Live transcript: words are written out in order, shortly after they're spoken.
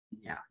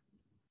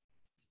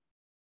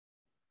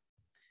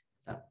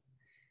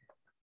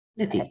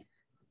Leti,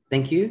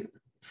 thank you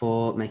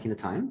for making the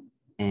time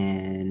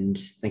and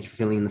thank you for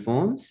filling in the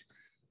forms.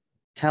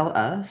 Tell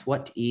us,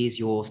 what is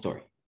your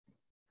story?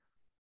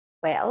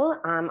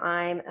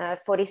 I'm a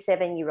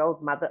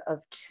 47-year-old mother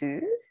of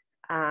two,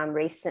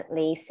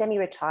 recently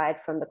semi-retired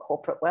from the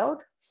corporate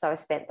world. So I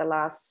spent the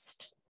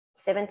last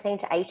 17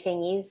 to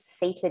 18 years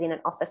seated in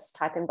an office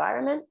type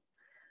environment.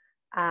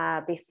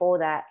 Before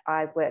that,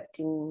 I worked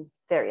in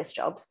various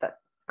jobs, but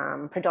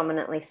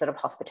predominantly sort of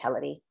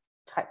hospitality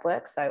type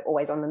work, so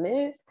always on the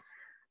move.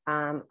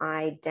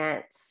 I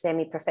danced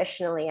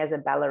semi-professionally as a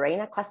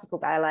ballerina, classical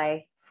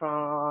ballet,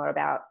 for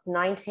about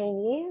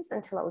 19 years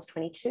until I was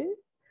 22.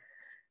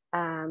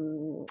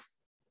 I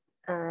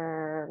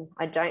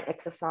don't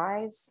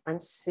exercise. I'm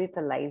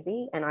super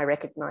lazy, and I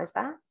recognize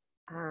that.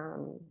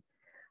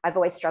 I've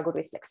always struggled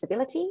with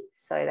flexibility,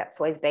 so that's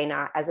always been,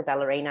 as a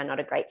ballerina, not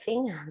a great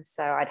thing.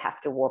 So I'd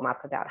have to warm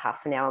up about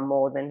half an hour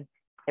more than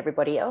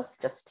everybody else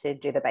just to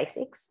do the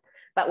basics.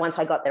 But once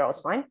I got there, I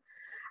was fine.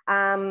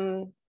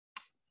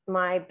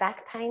 My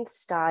back pain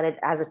started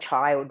as a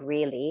child,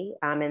 really,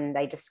 and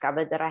they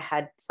discovered that I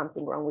had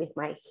something wrong with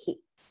my hip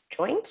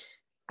joint.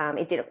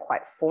 It didn't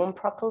quite form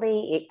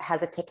properly. It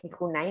has a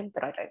technical name,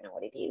 but I don't know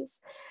what it is.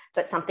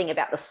 But something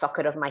about the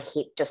socket of my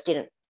hip just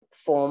didn't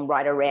form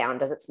right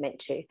around as it's meant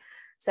to.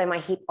 So my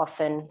hip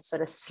often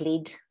sort of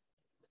slid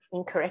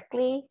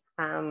incorrectly.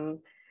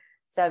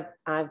 So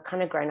I've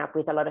kind of grown up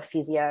with a lot of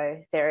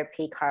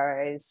physiotherapy,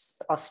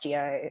 chiros,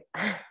 osteo,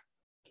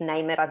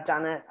 name it, I've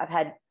done it. I've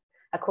had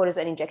a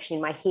cortisone injection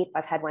in my hip.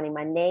 I've had one in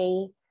my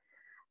knee.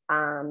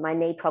 My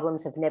knee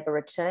problems have never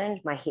returned.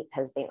 My hip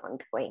has been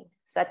ongoing.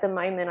 So at the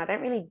moment, I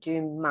don't really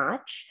do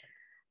much.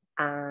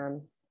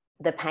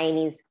 The pain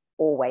is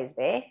always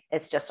there.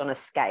 It's just on a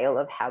scale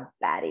of how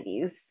bad it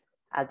is.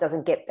 It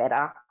doesn't get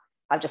better.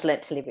 I've just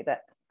learned to live with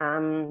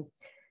it.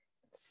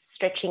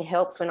 Stretching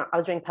helps. When I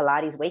was doing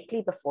Pilates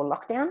weekly before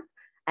lockdown,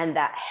 and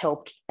that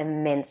helped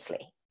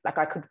immensely. Like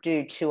I could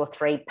do 2 or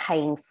 3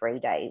 pain-free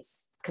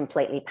days,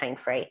 completely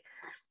pain-free.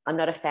 I'm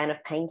not a fan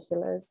of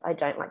painkillers. I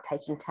don't like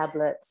taking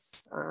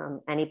tablets,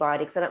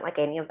 antibiotics. I don't like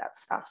any of that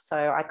stuff. So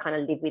I kind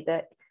of live with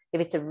it.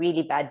 If it's a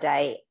really bad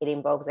day, it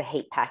involves a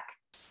heat pack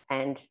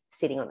and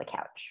sitting on the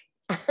couch.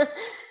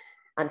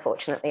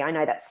 Unfortunately, I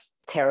know that's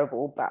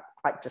terrible, but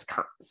I just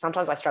can't.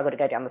 Sometimes I struggle to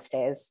go down the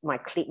stairs. My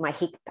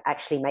hip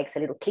actually makes a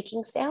little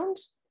clicking sound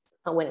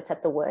when it's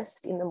at the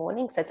worst in the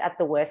morning. So it's at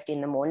the worst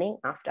in the morning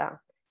after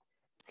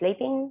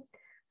sleeping.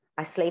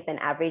 I sleep an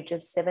average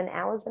of 7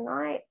 hours a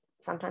night,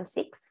 sometimes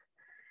 6.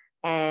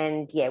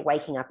 And yeah,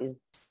 waking up is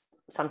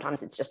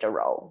sometimes it's just a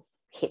roll,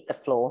 hit the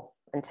floor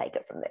and take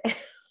it from there.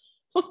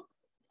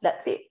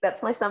 That's it.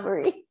 That's my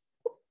summary.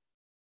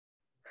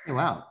 Oh,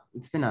 wow.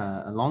 It's been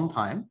a long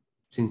time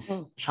since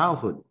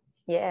childhood.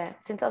 Yeah,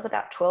 since I was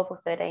about 12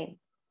 or 13.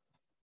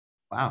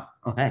 Wow.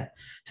 Okay.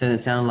 So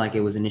it sounded like it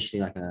was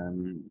initially like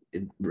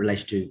in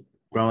relation to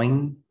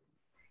growing.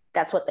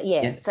 That's what,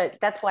 So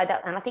that's why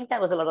and I think that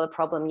was a lot of the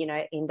problem,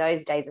 in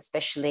those days,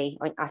 especially.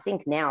 I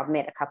think now I've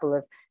met a couple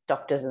of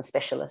doctors and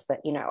specialists that,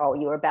 oh,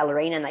 you're a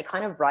ballerina, and they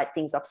kind of write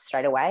things off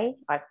straight away.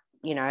 I,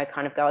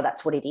 kind of go, oh,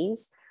 that's what it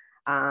is.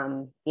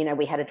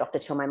 We had a doctor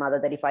tell my mother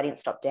that if I didn't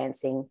stop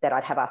dancing, that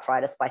I'd have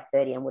arthritis by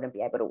 30 and wouldn't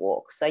be able to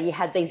walk. So you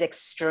had these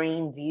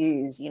extreme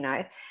views, and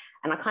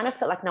I kind of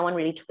felt like no one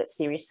really took it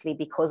seriously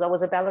because I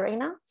was a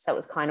ballerina. So it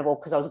was kind of all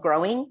because I was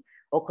growing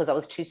or because I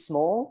was too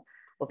small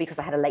or because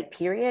I had a late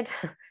period.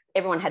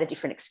 Everyone had a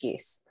different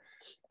excuse.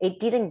 It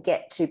didn't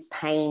get to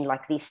pain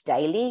like this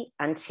daily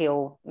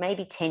until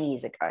maybe 10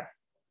 years ago.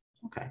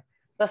 Okay.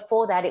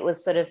 Before that, it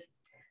was sort of,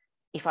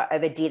 if I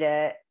overdid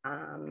it,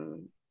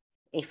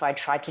 if I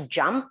tried to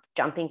jump,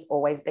 jumping's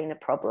always been a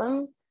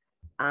problem,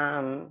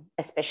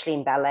 especially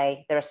in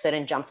ballet. There are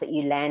certain jumps that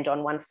you land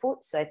on one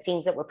foot. So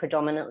things that were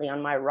predominantly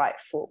on my right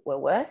foot were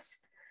worse.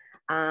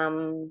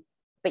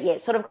 But yeah,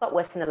 it sort of got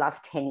worse in the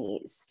last 10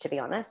 years, to be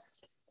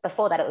honest.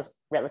 Before that, it was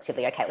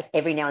relatively okay. It was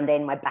every now and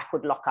then my back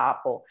would lock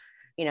up, or,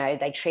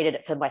 they treated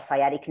it for my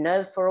sciatic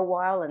nerve for a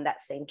while, and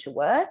that seemed to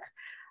work.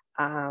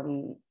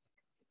 And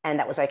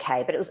that was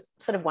okay. But it was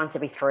sort of once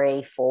every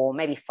 3, 4,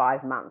 maybe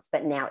 5 months.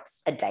 But now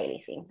it's a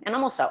daily thing. And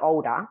I'm also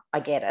older, I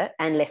get it,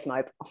 and less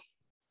mobile.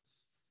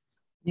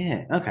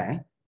 Yeah, okay.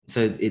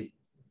 So it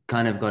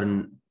kind of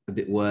gotten a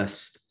bit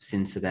worse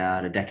since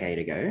about a decade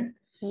ago.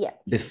 Yeah.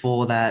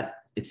 Before that,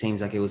 it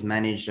seems like it was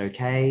managed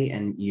okay,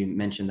 and you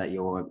mentioned that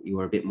you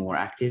were a bit more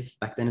active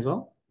back then as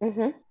well.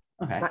 Mm-hmm.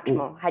 Okay, much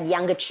more. Had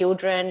younger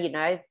children,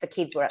 the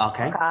kids were at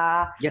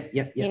soccer. Yep.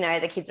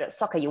 The kids are at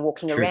soccer. You're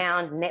walking True.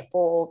 around,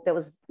 netball. There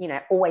was,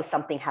 always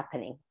something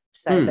happening.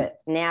 So, but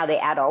now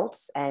they're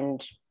adults,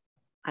 and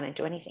I don't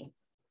do anything.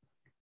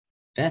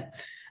 Fair.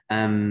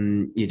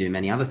 You do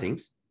many other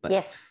things, but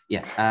yes.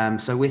 Yeah.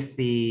 So with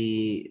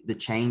the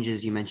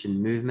changes you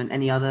mentioned, movement,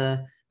 any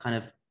other kind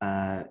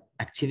of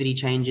activity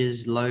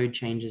changes, load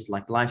changes,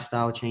 like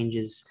lifestyle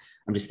changes?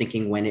 I'm just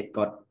thinking when it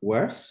got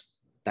worse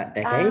that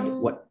decade,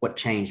 what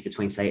changed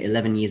between, say,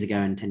 11 years ago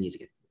and 10 years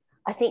ago?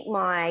 I think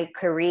my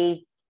career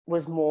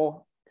was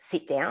more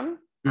sit down.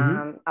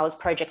 I was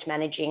project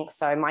managing,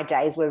 so my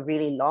days were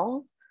really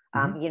long.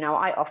 Mm-hmm. You know,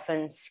 I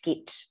often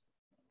skipped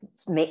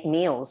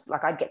meals.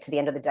 Like I'd get to the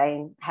end of the day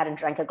and hadn't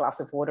drank a glass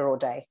of water all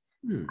day.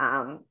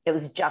 It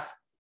was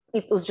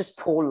just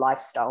poor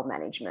lifestyle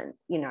management,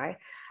 you know.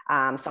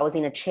 So I was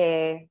in a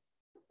chair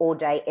all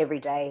day, every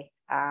day.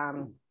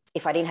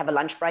 If I didn't have a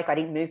lunch break, I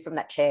didn't move from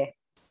that chair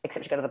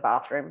except to go to the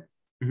bathroom.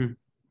 Mm-hmm.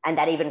 And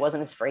that even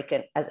wasn't as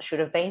frequent as it should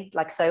have been.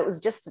 Like, so it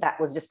was just, that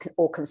was just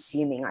all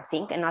consuming, I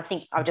think. And I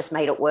think I've just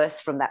made it worse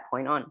from that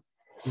point on.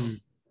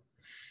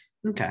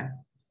 Okay.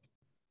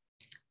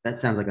 That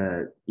sounds like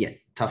a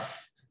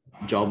tough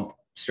job,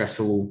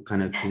 stressful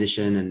kind of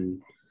position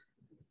and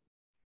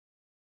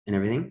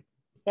everything.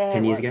 Yeah,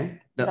 10 years ago.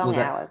 Long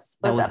hours.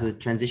 That was the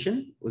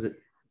transition? Was it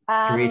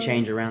career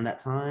change around that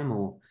time,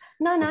 or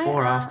no,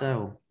 before or after?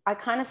 Or? I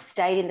kind of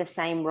stayed in the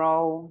same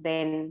role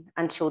then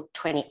until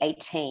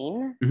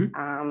 2018.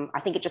 I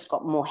think it just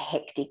got more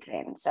hectic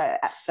then. So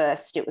at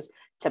first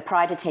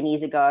prior to 10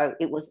 years ago,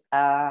 it was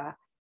a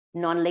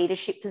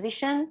non-leadership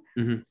position.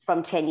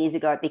 From 10 years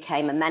ago, it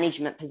became a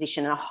management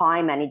position, a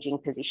high managing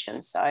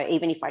position. So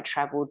even if I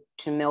traveled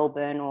to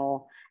Melbourne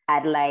or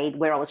Adelaide,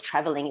 where I was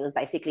traveling, it was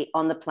basically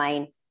on the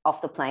plane,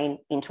 off the plane,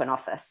 into an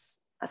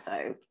office.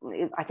 So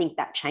I think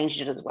that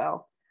changed it as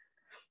well.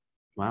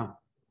 Wow.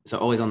 So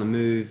always on the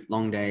move,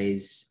 long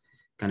days,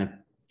 kind of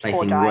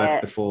placing work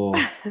before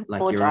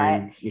like your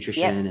own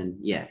nutrition. And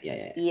yeah.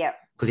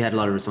 Because you had a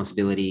lot of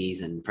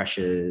responsibilities and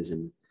pressures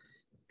and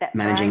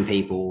managing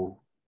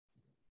people.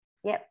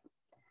 Yep.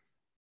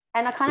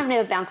 And I kind of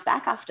never bounced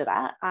back after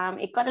that.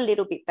 It got a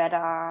little bit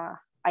better,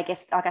 I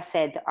guess. Like I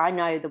said, I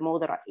know the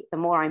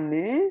more I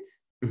move,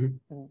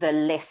 the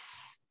less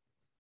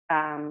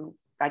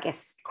I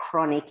guess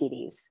chronic it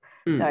is.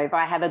 So if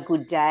I have a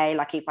good day,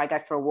 like if I go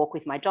for a walk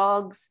with my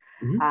dogs,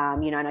 you know,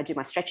 and I do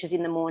my stretches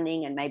in the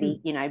morning and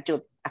maybe, you know,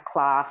 do a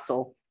class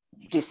or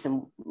do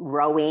some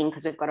rowing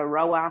because we've got a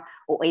rower,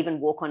 or even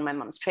walk on my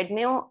mum's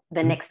treadmill,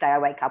 the next day I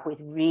wake up with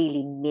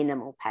really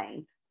minimal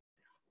pain.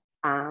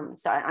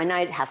 So I know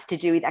it has to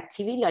do with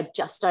activity. I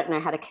just don't know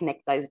how to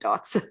connect those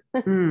dots.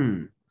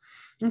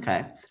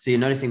 Okay. So you're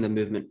noticing the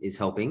movement is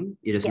helping.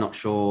 You're just not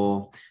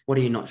sure. What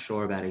are you not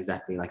sure about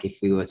exactly? Like if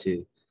we were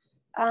to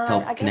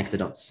help connect the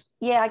dots.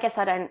 Yeah, I guess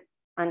I don't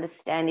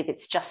understand if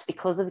it's just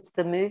because of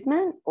the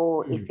movement,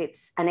 or if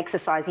it's an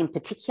exercise in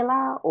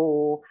particular,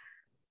 or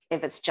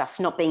if it's just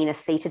not being in a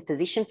seated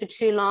position for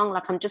too long.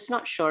 Like I'm just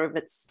not sure if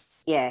it's,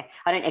 I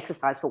don't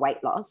exercise for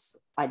weight loss.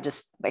 I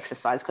just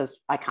exercise because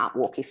I can't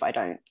walk if I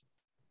don't,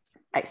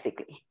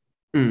 basically.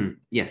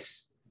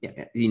 Yes.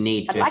 Yeah. You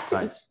need to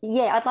exercise.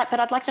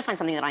 I'd like to find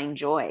something that I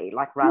enjoy,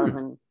 like rather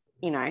than,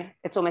 you know,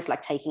 it's almost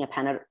like taking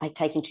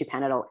taking 2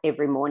 Panadol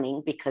every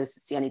morning because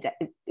it's the only day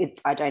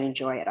I don't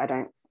enjoy it. I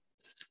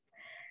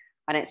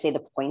don't see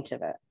the point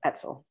of it.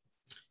 That's all.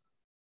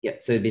 Yeah.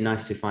 So it'd be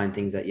nice to find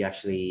things that you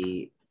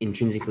actually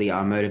intrinsically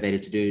are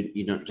motivated to do.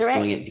 You're not just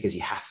doing it because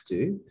you have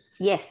to.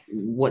 Yes.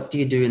 What do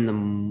you do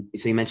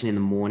so you mentioned in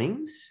the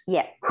mornings?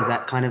 Yeah. Is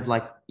that kind of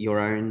like your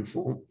own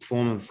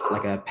form of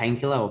like a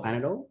painkiller or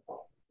Panadol?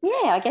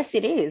 Yeah, I guess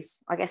it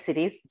is.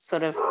 It's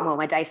sort of, well,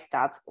 my day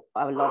starts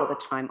a lot of the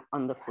time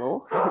on the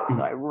floor.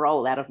 So I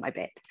roll out of my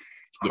bed.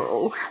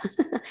 Crawl.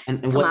 Yes.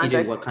 And what do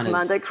you do? What kind of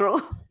commando crawl?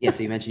 Yeah,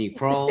 so you mentioned you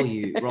crawl,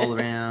 you roll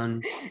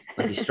around,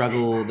 like you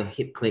struggle, the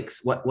hip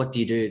clicks. What do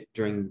you do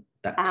during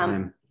that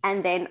time?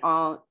 And then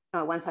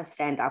once I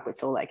stand up,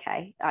 it's all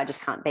okay. I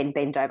just can't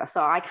bend over.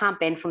 So I can't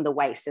bend from the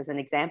waist as an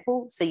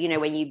example. So, you know,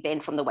 when you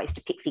bend from the waist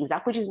to pick things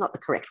up, which is not the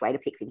correct way to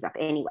pick things up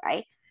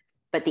anyway,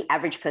 but the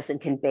average person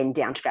can bend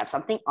down to grab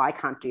something. I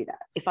can't do that.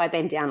 If I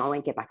bend down, I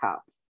won't get back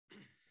up.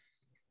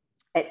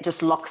 It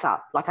just locks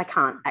up. Like I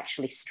can't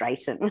actually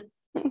straighten.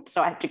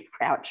 So I have to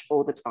crouch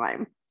all the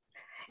time.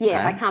 Yeah,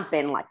 okay. I can't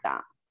bend like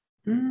that.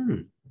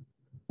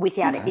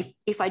 Without it.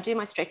 If I do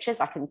my stretches,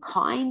 I can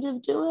kind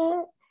of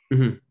do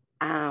it.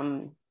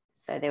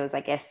 So there was,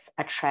 I guess,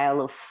 a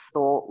trail of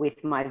thought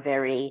with my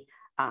very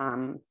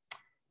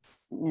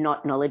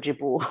not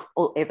knowledgeable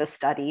or ever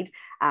studied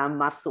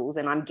muscles.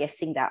 And I'm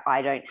guessing that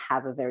I don't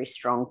have a very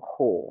strong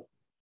core.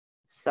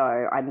 So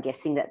I'm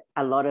guessing that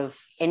a lot of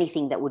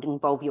anything that would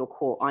involve your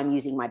core, I'm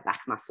using my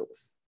back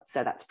muscles.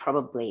 So that's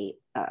probably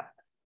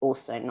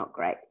also not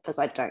great because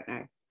I don't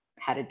know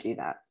how to do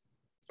that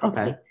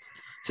properly.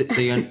 Okay.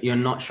 So you're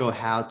not sure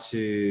how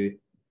to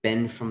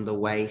bend from the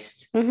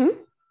waist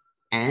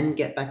and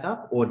get back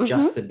up, or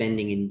just the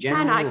bending in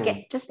general?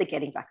 No, just the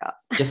getting back up.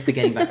 Just the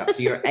getting back up.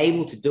 So you're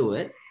able to do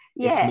it.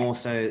 Yeah. It's more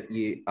so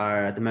you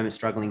are at the moment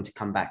struggling to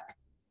come back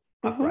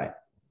upright.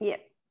 Yeah.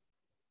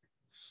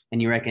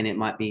 And you reckon it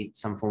might be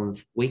some form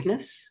of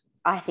weakness?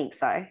 I think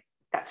so.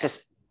 That's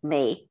just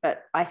me,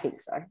 but I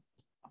think so.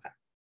 Okay.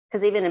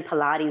 Because even in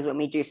Pilates, when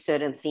we do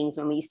certain things,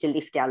 when we used to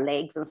lift our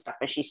legs and stuff,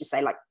 and she used to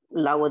say like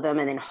lower them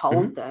and then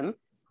hold them,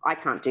 I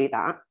can't do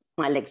that.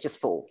 My legs just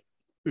fall.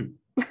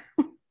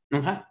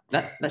 Okay.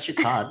 That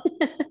shit's hard.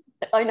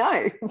 I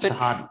know,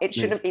 but it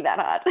shouldn't be that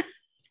hard.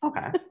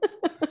 Okay.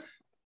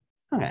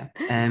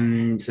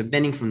 Okay. So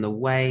bending from the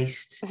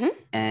waist, Mhm.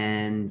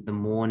 and the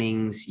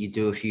mornings you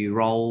do a few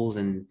rolls,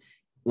 and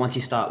once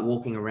you start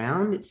walking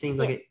around, it seems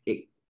like Yeah.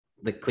 it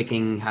the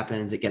clicking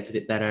happens, it gets a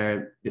bit better,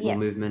 a bit more Yeah.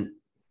 movement.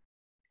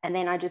 And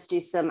then I just do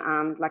some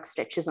like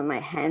stretches on my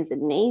hands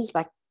and knees,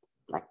 like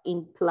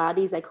in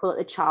Pilates, they call it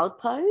the child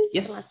pose.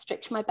 And I Yes.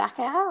 stretch my back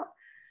out.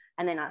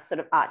 And then I sort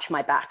of arch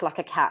my back like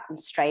a cat and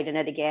straighten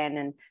it again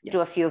and Yeah.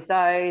 do a few of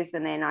those.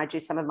 And then I do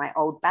some of my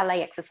old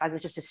ballet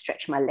exercises just to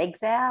stretch my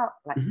legs out,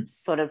 like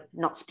sort of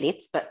not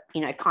splits, but,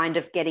 kind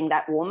of getting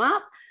that warm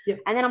up. Yep.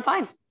 And then I'm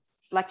fine.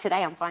 Like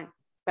today, I'm fine.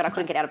 But I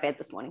couldn't Okay. get out of bed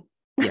this morning.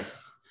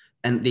 Yes.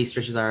 And these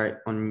stretches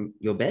are on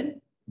your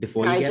bed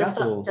before you No, get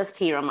up, or? just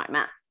here on my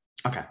mat.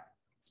 Okay.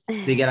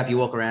 So you get up, you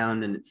walk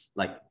around, and it's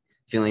like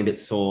feeling a bit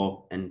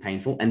sore and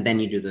painful, and then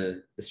you do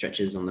the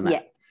stretches on the mat.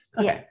 Yeah.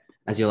 Okay. Yeah.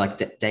 As your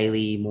like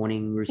daily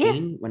morning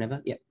routine,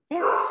 whenever. Yeah.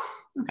 Yeah.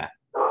 Okay.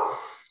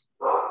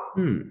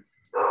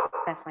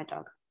 That's my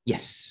dog.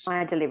 Yes.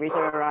 My deliveries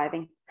are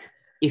arriving.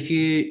 If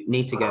you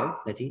need to go,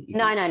 Letty.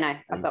 No.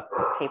 I've got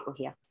people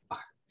here.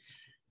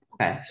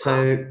 Okay.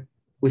 So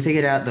we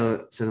figured out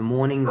the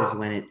mornings is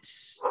when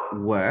it's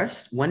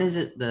worst. When is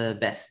it the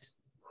best?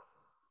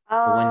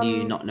 Or when do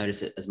you not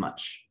notice it as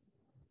much?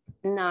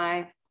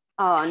 No.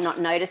 Oh, not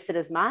notice it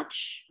as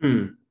much.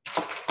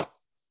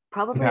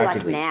 Probably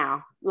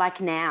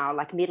like now,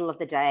 like middle of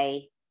the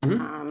day.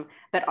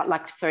 But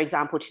like, for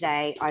example,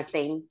 today I've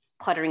been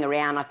pottering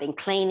around. I've been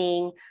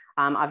cleaning.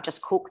 I've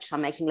just cooked.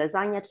 I'm making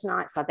lasagna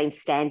tonight. So I've been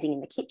standing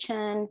in the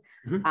kitchen.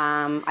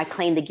 I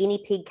cleaned the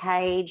guinea pig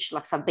cage.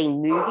 Like, so I've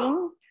been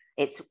moving.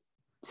 It's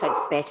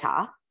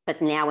better.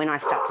 But now when I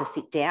start to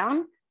sit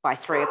down by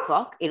 3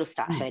 o'clock, it'll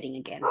start hurting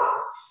again.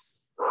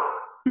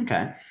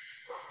 Okay.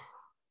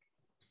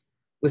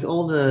 With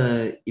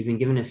you've been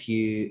given a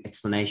few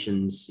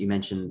explanations. You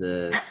mentioned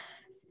the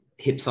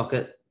hip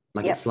socket,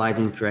 like it slides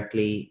in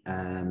correctly.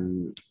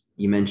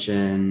 You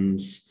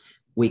mentioned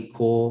weak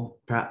core,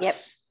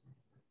 perhaps.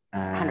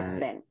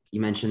 100%.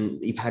 You mentioned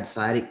you've had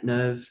sciatic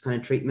nerve kind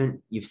of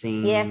treatment. You've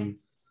seen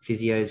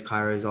physios,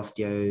 chiros,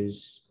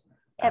 osteos.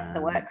 Yep,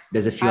 the works.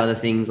 There's a few other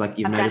things like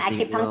you've noticed.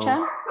 I've done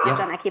acupuncture. I've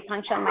done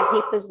acupuncture on my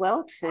hip as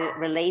well to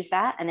relieve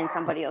that. And then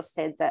somebody else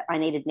said that I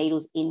needed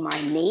needles in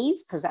my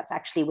knees because that's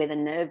actually where the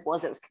nerve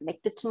was. It was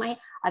connected to me.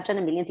 I've done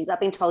a million things.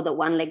 I've been told that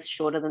one leg's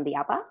shorter than the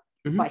other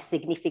by a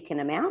significant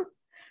amount.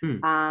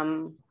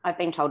 I've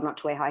been told not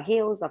to wear high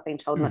heels. I've been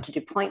told not to do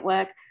point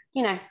work.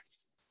 I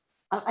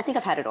think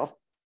I've had it all.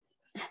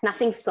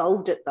 Nothing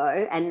solved it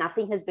though, and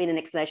nothing has been an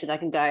explanation that I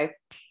can go,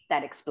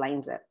 that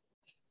explains it.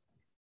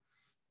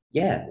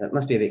 Yeah, that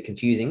must be a bit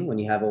confusing when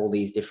you have all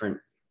these different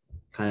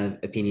kind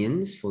of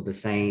opinions for the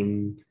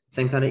same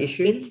kind of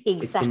issue. It's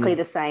exactly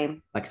the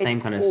same. Like same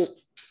kind of,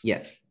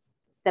 yeah.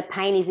 The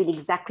pain is in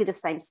exactly the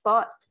same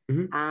spot.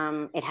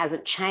 It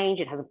hasn't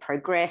changed. It hasn't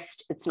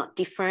progressed. It's not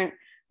different.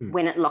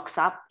 When it locks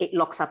up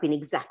in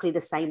exactly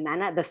the same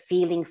manner. The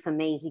feeling for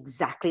me is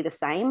exactly the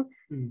same.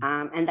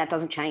 And that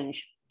doesn't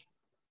change.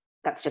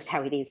 That's just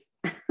how it is.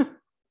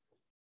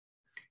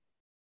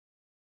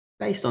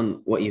 Based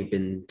on what you've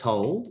been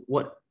told,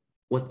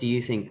 what do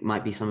you think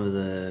might be some of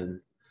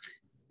the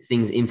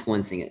things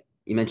influencing it?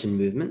 You mentioned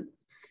movement.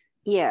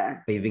 Yeah.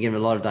 But you've been given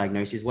a lot of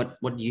diagnoses. What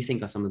do you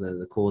think are some of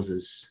the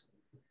causes?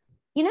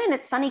 And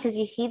it's funny because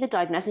you hear the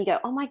diagnosis and you go,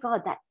 oh my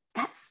God, that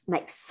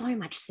makes so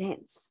much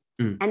sense.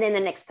 And then the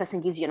next person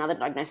gives you another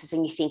diagnosis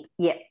and you think,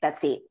 yeah,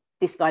 that's it.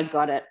 This guy's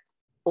got it.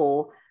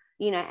 Or,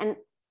 and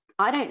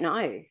I don't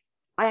know.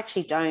 I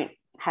actually don't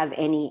have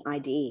any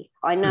idea.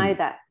 I know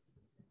that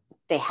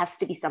there has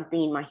to be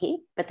something in my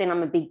hip, but then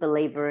I'm a big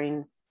believer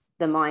in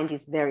the mind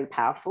is very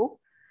powerful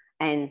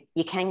and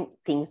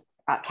things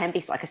can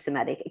be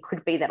psychosomatic. It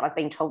could be that I've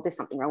been told there's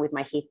something wrong with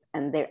my hip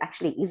and there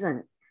actually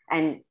isn't.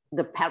 And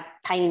the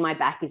pain in my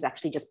back is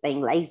actually just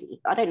being lazy.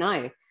 I don't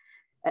know.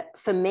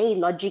 For me,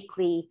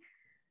 logically,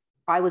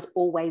 I was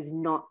always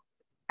not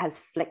as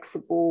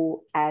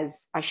flexible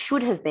as I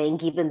should have been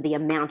given the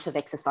amount of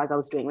exercise I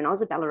was doing. When I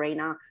was a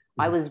ballerina,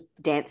 I was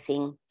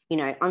dancing,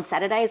 on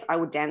Saturdays, I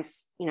would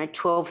dance,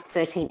 12,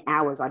 13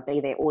 hours. I'd be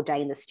there all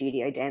day in the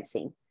studio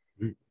dancing.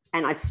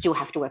 And I'd still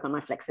have to work on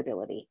my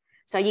flexibility.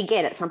 So you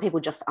get it. Some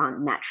people just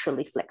aren't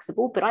naturally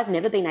flexible, but I've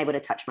never been able to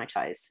touch my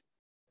toes.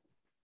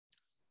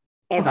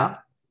 Ever.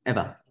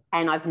 Ever.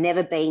 And I've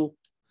never been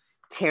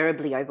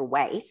terribly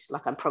overweight.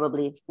 Like I'm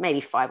probably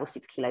maybe 5 or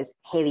 6 kilos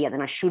heavier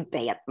than I should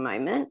be at the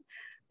moment,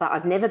 but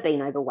I've never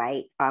been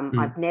overweight.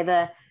 I've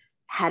never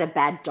had a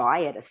bad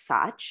diet as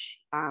such.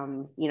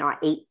 I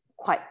eat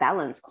quite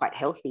balanced, quite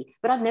healthy,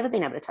 but I've never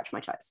been able to touch my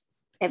toes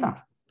ever.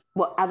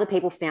 What other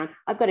people found,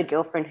 I've got a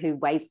girlfriend who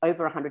weighs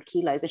over 100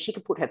 kilos and she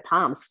can put her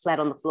palms flat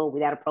on the floor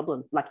without a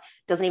problem. Like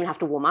doesn't even have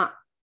to warm up.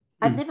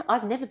 I've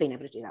never been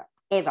able to do that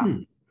ever.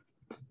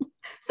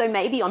 So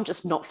maybe I'm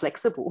just not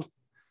flexible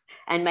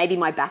and maybe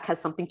my back has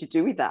something to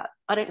do with that.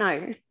 I don't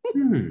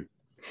know.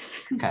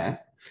 Okay.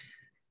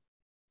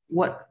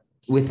 What,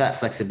 with that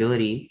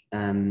flexibility,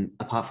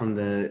 apart from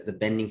the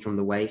bending from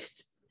the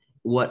waist,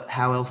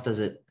 how else does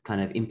it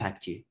kind of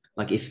impact you?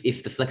 Like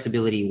if the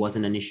flexibility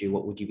wasn't an issue,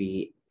 what would you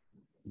be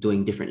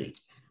doing differently?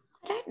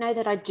 I don't know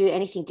that I do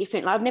anything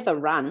different. I've never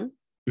run,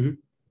 Mhm.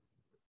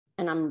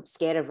 and I'm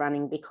scared of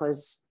running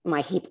because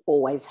my hip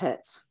always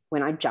hurts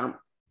when I jump.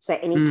 So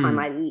anytime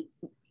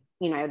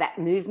Mm. that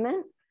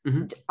movement,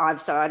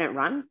 Mhm. so I don't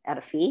run out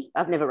of fear.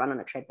 I've never run on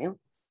a treadmill.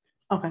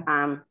 Okay.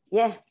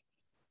 Yeah,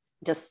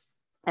 just,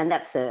 and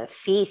that's a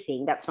fear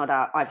thing. That's not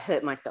I've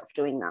hurt myself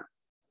doing that.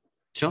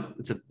 Sure.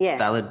 It's a Yeah.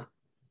 valid,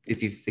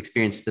 if you've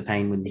experienced the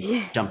pain when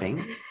Yeah.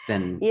 jumping,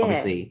 then Yeah.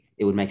 obviously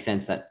it would make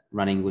sense that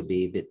running would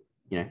be a bit,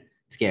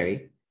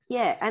 scary.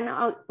 Yeah,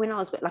 and when I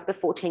was like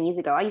 14 years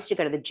ago, I used to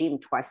go to the gym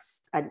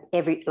twice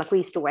we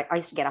used to wait. I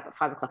used to get up at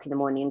 5 o'clock in the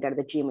morning and go to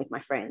the gym with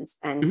my friends,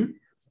 and Mhm.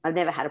 I've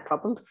never had a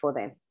problem before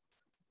then.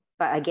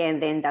 But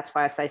again, then that's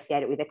why I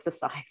associate it with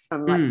exercise.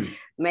 I'm like, Mm.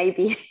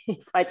 maybe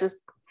if I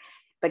just,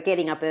 but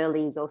getting up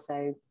early is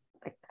also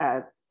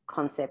a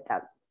concept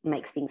that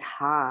makes things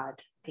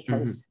hard Mhm.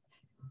 because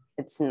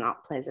it's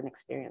not a pleasant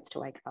experience to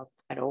wake up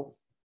at all.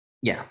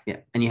 Yeah, yeah.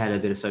 And you had a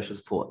bit of social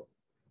support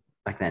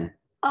back then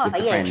Oh with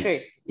the yeah, true.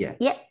 friends. Yeah.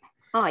 Yeah.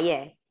 Oh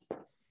yeah.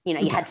 You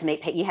Okay. had to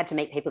meet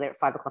people there at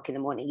 5 o'clock in the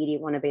morning. You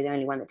didn't want to be the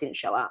only one that didn't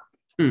show up.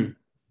 Mm.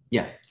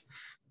 Yeah.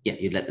 Yeah,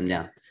 you'd let them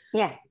down.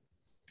 Yeah.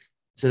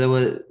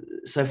 So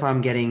far I'm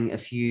getting a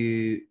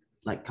few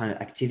like kind of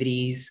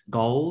activities,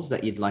 goals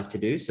that you'd like to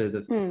do.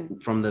 So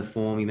from the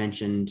form you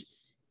mentioned,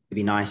 it'd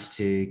be nice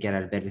to get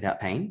out of bed without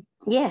pain.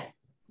 Yeah.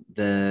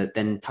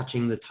 Then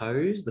touching the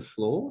toes, the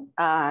floor.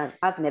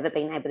 I've never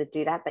been able to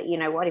do that, but you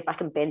know what? If I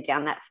can bend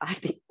down that far,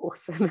 it'd be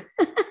awesome.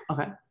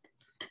 Okay.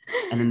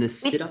 And then the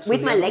sit-ups was with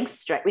the my other legs one?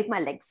 straight. With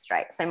my legs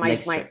straight. So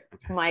Leg straight.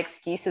 Okay. my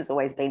excuse has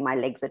always been my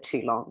legs are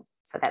too long.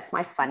 So that's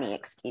my funny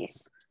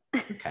excuse.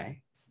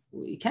 Okay.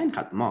 Well, you can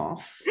cut them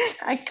off.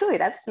 I could,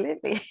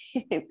 absolutely.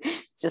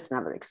 It's just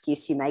another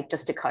excuse you make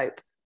just to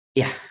cope.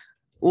 Yeah.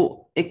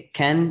 Well, it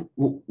can.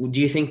 Do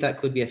you think that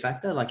could be a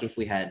factor? Like if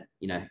we had,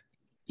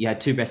 you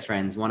had two best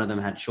friends, one of them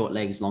had short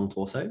legs, long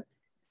torso,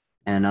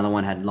 and another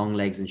one had long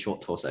legs and short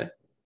torso.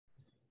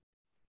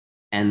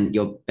 And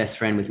your best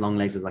friend with long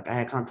legs is like,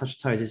 hey, I can't touch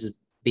the toes. This is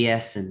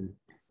BS and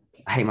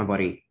I hate my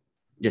body,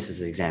 just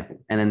as an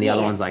example. And then the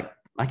other one's like,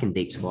 I can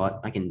deep squat.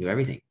 I can do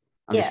everything.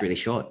 I'm just really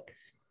short.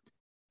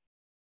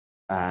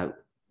 How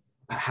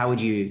would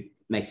you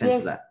make sense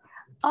of that?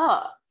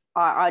 Oh,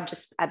 I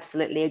just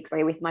absolutely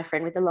agree with my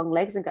friend with the long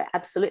legs and go,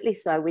 absolutely.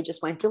 So we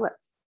just won't do it.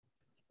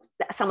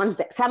 Someone's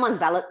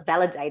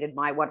validated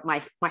what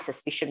my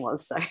suspicion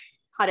was. So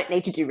I don't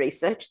need to do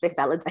research. They've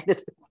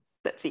validated it.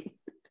 That's it.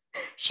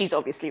 She's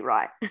obviously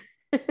right.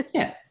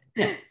 Yeah.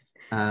 Yeah.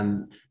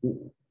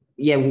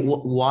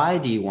 Why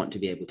do you want to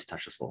be able to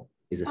touch the floor?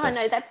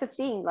 No, that's the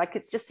thing. Like,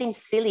 it just seems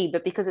silly,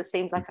 but because it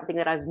seems like something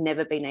that I've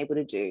never been able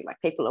to do. Like,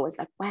 people are always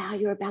like, wow,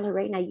 you're a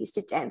ballerina. You used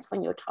to dance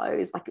on your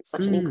toes. Like, it's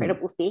such an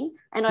incredible thing.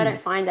 And I don't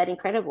find that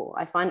incredible.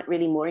 I find it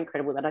really more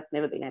incredible that I've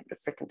never been able to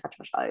freaking touch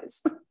my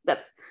toes.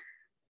 That's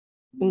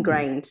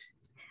ingrained.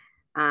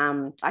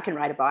 I can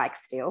ride a bike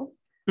still,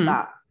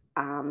 but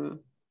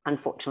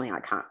unfortunately,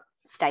 I can't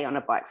stay on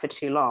a bike for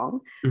too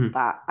long.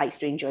 But I used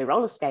to enjoy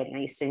roller skating.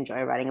 I used to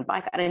enjoy riding a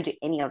bike. I don't do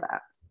any of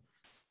that.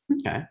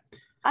 Okay.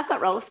 I've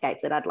got roller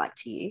skates that I'd like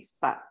to use,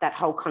 but that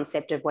whole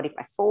concept of what if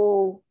I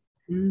fall?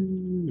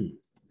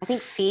 I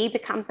think fear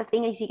becomes a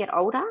thing as you get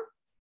older.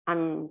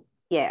 I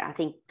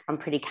think I'm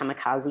pretty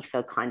kamikaze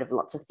for kind of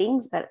lots of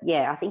things, but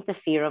yeah, I think the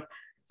fear of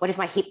what if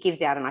my hip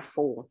gives out and I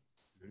fall?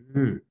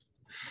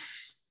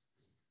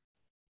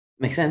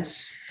 Makes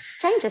sense.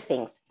 Changes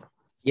things.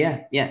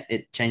 Yeah.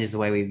 It changes the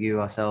way we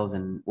view ourselves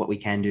and what we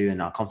can do and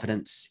our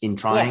confidence in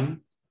trying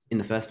in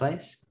the first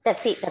place.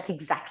 That's it. That's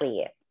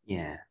exactly it.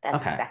 Yeah.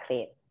 That's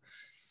exactly it.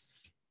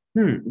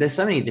 There's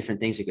so many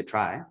different things you could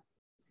try.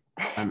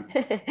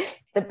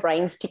 The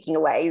brain's ticking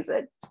away, is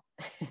it?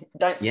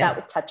 Don't start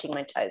with touching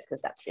my toes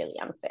because that's really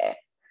unfair.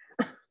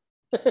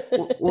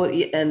 well,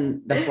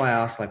 and that's why I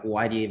asked, like,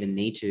 why do you even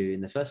need to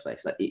in the first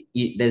place? Like,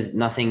 there's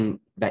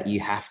nothing that you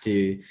have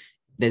to.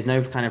 There's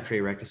no kind of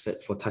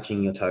prerequisite for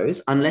touching your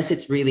toes unless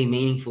it's really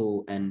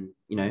meaningful and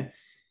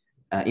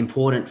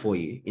important for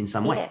you in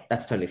some way.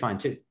 That's totally fine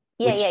too.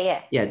 Yeah.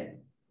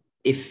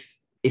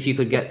 If you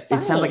could get,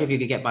 it sounds like if you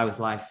could get by with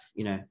life,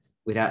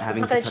 without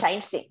having to touch. It's not going to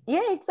change things.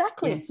 Yeah,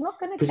 exactly. Yeah. It's not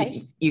going to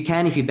change. You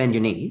can if you bend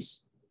your knees.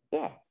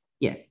 Yeah.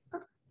 Okay.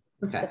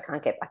 Just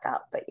can't get back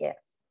up, but yeah.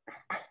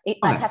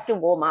 I'd have to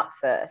warm up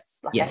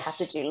first. Like, I'd have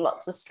to do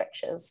lots of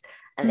stretches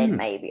and then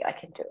maybe I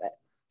can do it.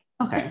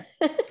 Okay.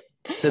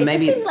 So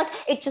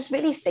it just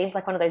really seems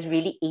like one of those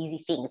really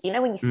easy things. You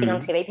know, when you see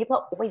on TV, people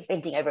are always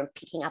bending over and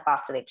picking up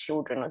after their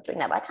children or doing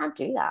that, but I can't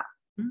do that.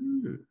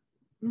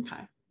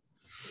 Okay.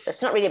 So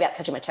it's not really about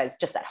touching my toes,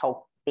 just that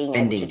whole being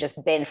able to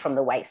just bend from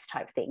the waist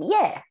type thing.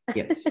 Yeah.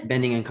 Yes,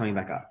 bending and coming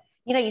back up.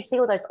 You see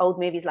all those old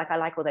movies, like I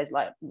like all those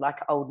like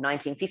old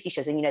 1950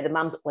 shows, and the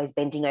mum's always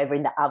bending over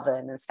in the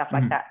oven and stuff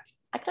like that.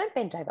 I don't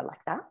bend over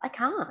like that. I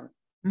can't.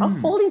 I'll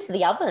fall into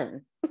the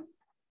oven.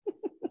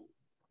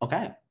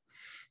 Okay.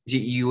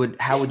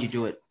 How would you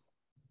do it?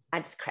 I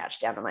just crouch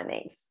down on my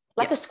knees.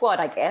 Like a squat,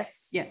 I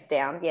guess. Yeah.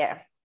 Down, yeah.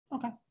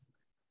 Okay.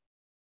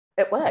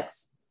 It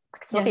works.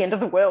 Like, it's not the end of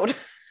the world.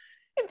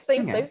 It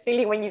seems so Okay.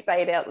 silly when you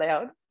say it out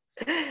loud.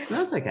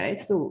 No, it's okay.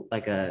 It's still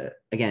like a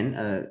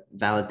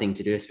valid thing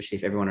to do, especially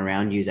if everyone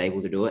around you is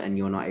able to do it and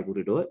you're not able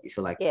to do it. You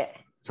feel like Yeah.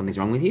 something's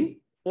wrong with you.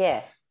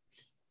 Yeah.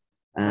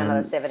 My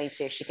mother's Um,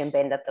 72. She can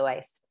bend at the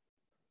waist.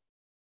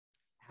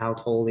 how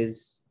tall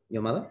is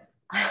your mother?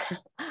 I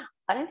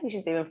don't think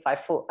she's even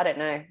 5 foot. I don't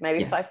know. Maybe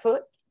Yeah. 5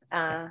 foot.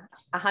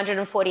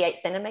 148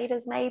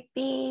 centimeters,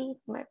 maybe,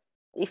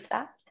 if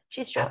that.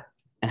 She's short.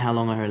 And how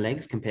long are her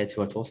legs compared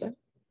to her torso?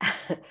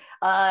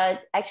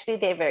 Actually,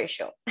 they're very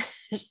short.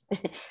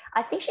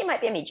 I think she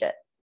might be a midget.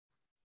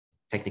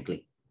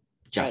 Technically,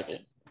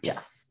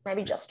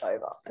 Maybe just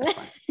over. That's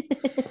fine.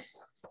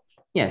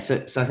 Yeah,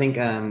 so I think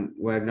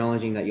we're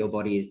acknowledging that your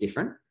body is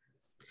different.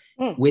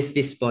 With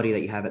this body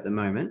that you have at the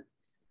moment,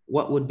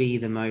 what would be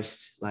the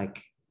most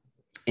like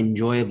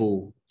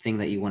enjoyable thing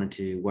that you wanted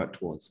to work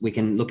towards? We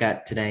can look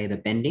at today the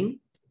bending.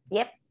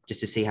 Yep. Just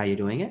to see how you're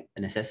doing it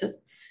and assess it.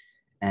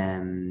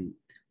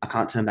 I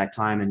can't turn back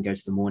time and go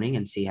to the morning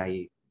and see how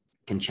you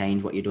can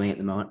change what you're doing at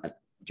the moment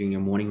during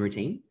your morning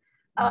routine.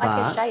 Oh, I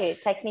can show you.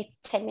 It takes me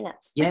 10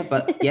 minutes.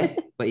 but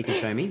you can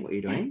show me what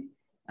you're doing.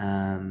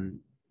 And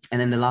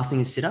then the last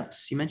thing is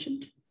sit-ups you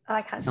mentioned. Oh,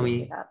 I can't do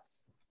sit-ups.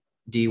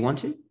 Do you want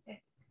to?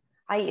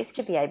 I used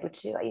to be able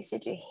to. I used to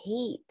do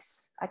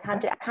heaps. I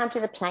can't do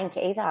the plank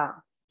either.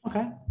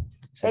 Okay.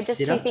 So they're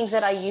just two things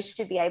that I used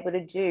to be able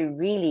to do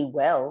really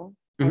well.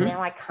 And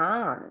now I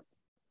can't.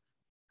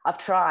 I've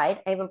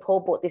tried. Even Paul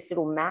bought this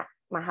little mat.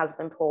 My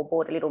husband, Paul,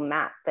 bought a little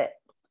mat that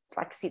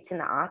like sits in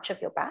the arch of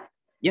your back.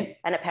 Yep.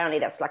 And apparently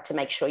that's like to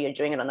make sure you're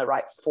doing it on the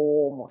right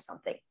form or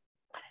something.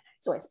 I don't know.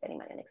 It's always spending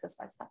money on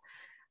exercise stuff.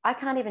 I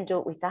can't even do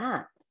it with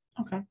that.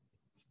 Okay.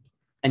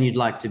 And you'd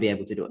like to be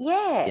able to do it?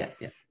 Yes.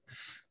 Yeah.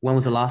 When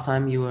was the last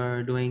time you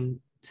were doing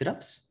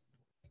sit-ups?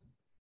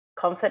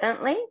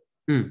 Confidently?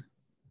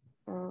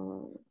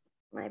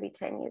 Maybe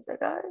 10 years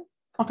ago.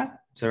 Okay.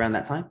 So around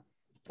that time?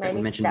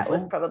 Maybe that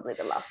was probably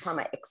the last time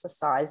I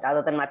exercised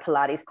other than my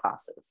Pilates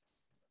classes.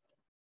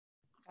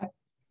 Okay.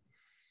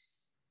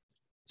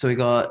 So we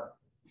got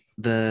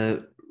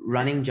the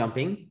running,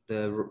 jumping,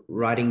 the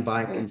riding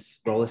bike and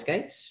roller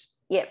skates.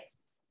 Yep.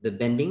 The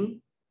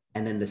bending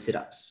and then the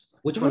sit-ups.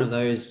 Which one of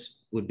those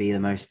would be the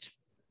most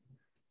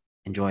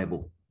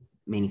enjoyable,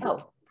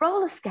 meaningful? Oh,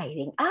 roller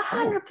skating,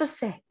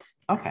 100%.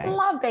 Okay. I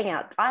love being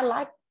out. I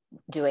like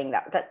doing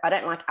that. I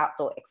don't like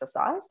outdoor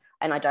exercise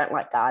and I don't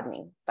like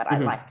gardening, but I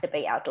like to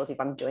be outdoors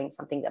if I'm doing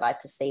something that I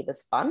perceive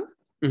as fun.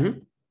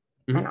 And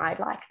I'd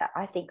like that.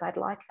 I think I'd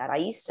like that. I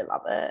used to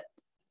love it.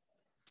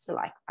 So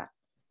like that.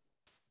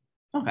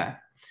 Okay.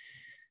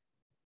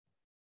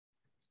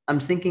 I'm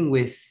thinking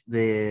with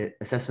the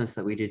assessments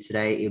that we did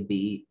today, it'd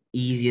be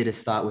easier to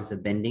start with the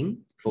bending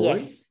forward.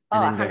 Yes.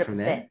 And then 100%. go from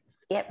there.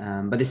 Yep.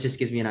 But this just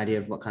gives me an idea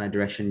of what kind of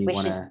direction you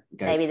want to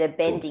go. Maybe the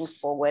bending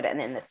forward and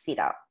then the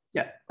sit-up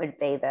would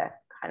be the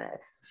kind of,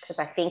 because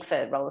I think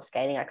for roller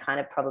skating, I kind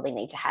of probably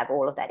need to have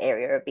all of that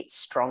area a bit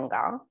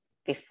stronger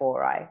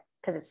before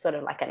because it's sort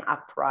of like an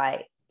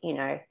upright,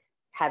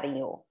 having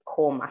your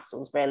core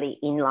muscles really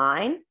in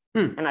line.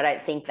 And I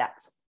don't think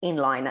that's in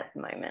line at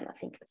the moment. I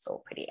think it's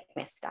all pretty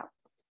messed up.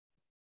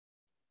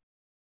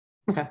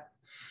 Okay.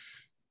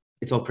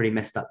 It's all pretty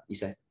messed up, you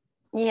say?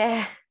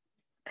 Yeah.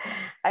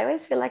 I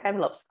always feel like I'm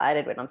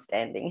lopsided when I'm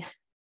standing.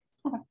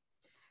 Okay.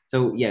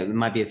 So yeah, there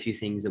might be a few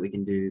things that we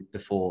can do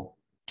before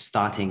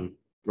starting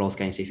roller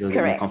skating so you feel a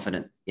bit more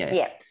confident.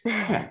 Yeah.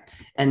 Okay.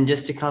 And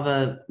just to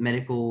cover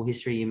medical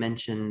history, you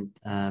mentioned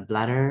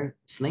bladder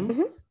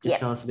sling. Just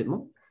tell us a bit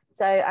more.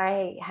 So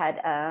I had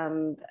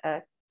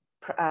a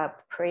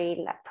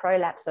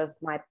prolapse of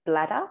my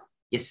bladder.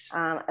 Yes.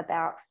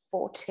 About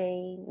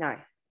 14, no,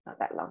 not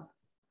that long.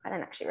 I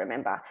don't actually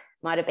remember.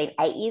 Might have been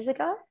 8 years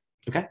ago.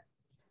 Okay.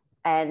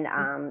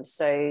 And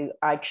so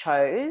I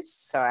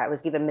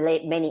was given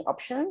many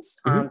options,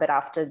 but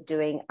after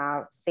doing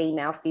a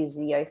female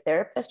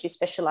physiotherapist who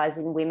specialized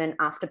in women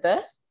after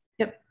birth,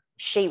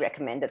 she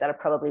recommended that it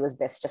probably was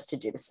best just to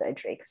do the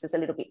surgery because it's a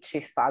little bit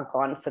too far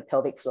gone for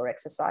pelvic floor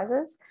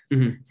exercises.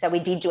 So we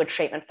did do a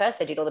treatment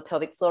first. I did all the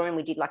pelvic floor and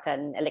we did like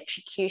an not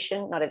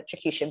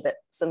electrocution, but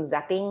some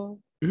zapping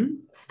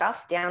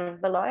stuff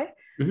down below.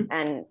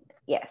 And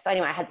so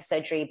anyway, I had the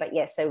surgery, but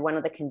so one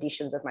of the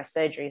conditions of my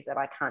surgery is that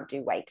I can't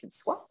do weighted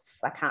squats.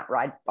 I can't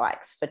ride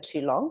bikes for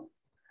too long.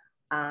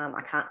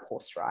 I can't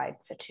horse ride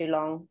for too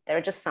long. There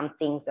are just some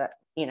things that,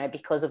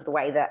 because of the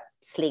way that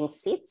sling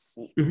sits,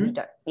 you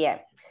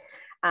don't,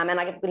 and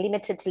I get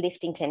limited to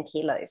lifting 10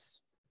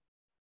 kilos.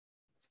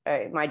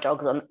 So my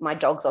dog's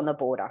on the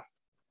border.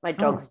 My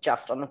dog's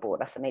just on the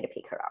border for me to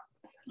pick her up.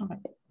 Okay.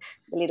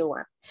 The little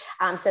one.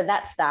 So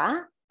that's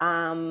that.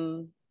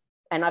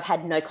 And I've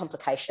had no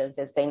complications.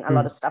 There's been a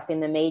lot of stuff in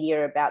the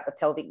media about the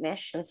pelvic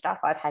mesh and stuff.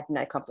 I've had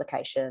no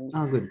complications.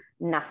 Oh, good.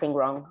 Nothing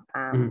wrong.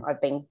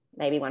 I've been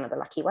maybe one of the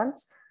lucky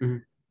ones.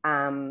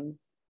 I'm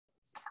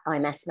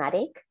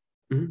asthmatic.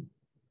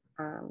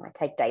 I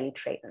take daily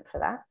treatment for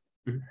that.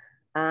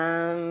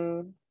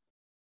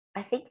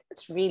 I think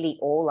that's really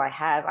all I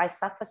have. I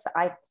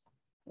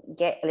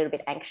get a little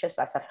bit anxious.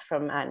 I suffer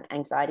from an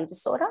anxiety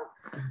disorder,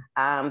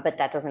 but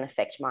that doesn't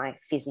affect my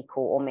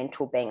physical or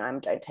mental being. I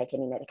don't take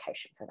any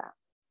medication for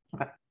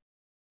that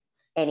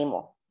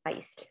anymore. I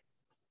used to.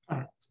 All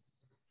right.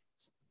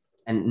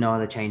 And no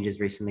other changes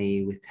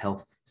recently with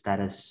health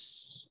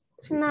status?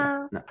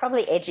 No,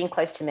 probably edging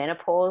close to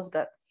menopause,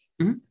 but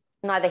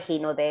neither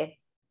here nor there.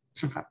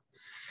 Okay.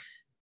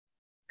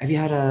 Have you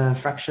had a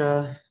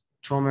fracture,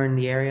 trauma in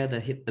the area, the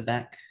hip, the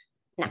back,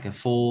 like a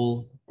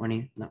fall or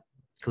any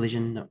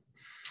collision? No.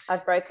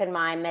 I've broken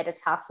my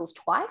metatarsals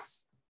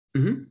twice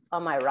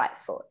on my right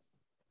foot.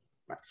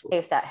 Right foot.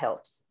 If that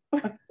helps.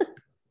 I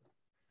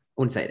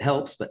wouldn't say it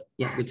helps, but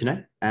yeah, good to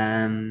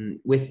know.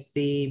 With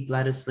the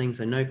bladder sling,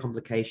 so no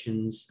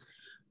complications.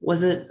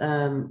 Was it,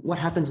 what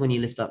happens when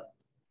you lift up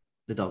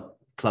the dog?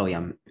 Chloe,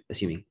 I'm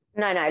assuming.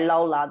 No,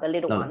 Lola, the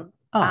little one.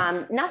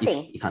 Oh,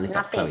 nothing. You can't lift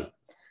up Chloe.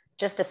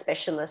 Just the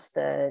specialist,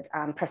 the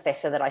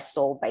professor that I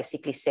saw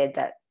basically said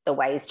that the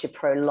way is to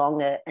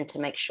prolong it and to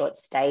make sure it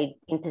stayed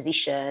in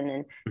position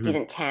and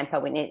didn't tamper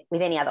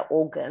with any other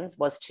organs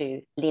was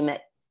to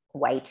limit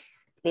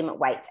weights.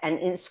 And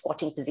in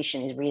squatting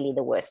position is really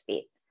the worst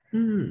bit.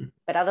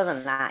 But other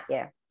than that,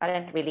 yeah, I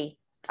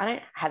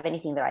don't have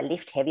anything that I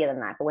lift heavier than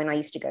that. But when I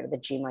used to go to the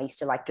gym, I used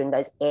to like doing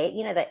those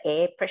the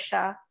air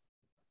pressure,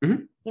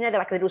 they're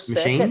like a little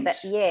circuit that,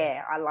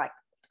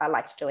 I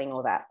liked doing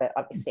all that, but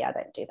obviously I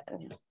don't do that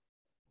now.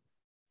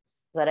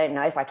 Because I don't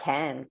know if I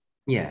can.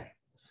 Yeah.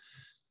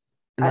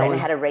 I don't know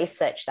how to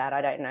research that.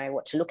 I don't know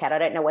what to look at. I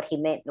don't know what he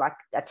meant, like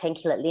a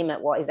 10-kilo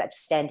limit. What is that,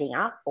 just standing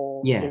up?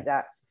 Or is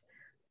that,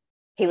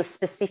 he was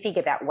specific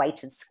about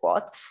weighted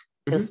squats.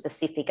 He was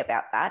specific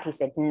about that. He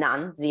said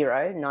none,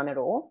 zero, none at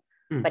all.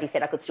 But he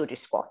said I could still do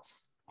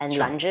squats and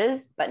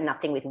lunges, but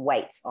nothing with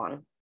weights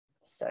on.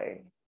 So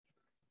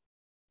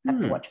I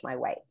have to watch my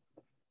weight.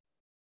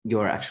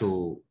 Your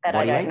actual but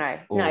body I don't weight?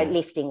 know. No,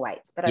 lifting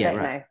weights, but I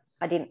don't know.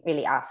 I didn't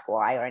really ask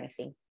why or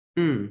anything.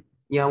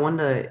 Yeah, I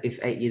wonder if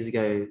 8 years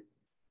ago,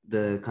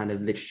 the kind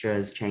of literature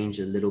has changed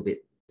a little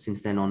bit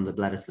since then on the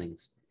bladder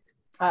slings.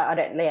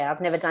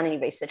 I've never done any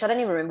research. I don't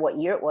even remember what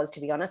year it was, to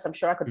be honest. I'm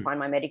sure I could find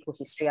my medical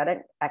history. I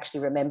don't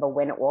actually remember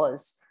when it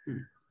was.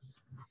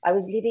 I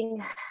was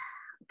living,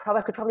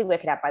 I could probably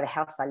work it out by the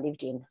house I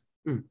lived in.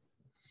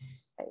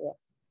 But yeah,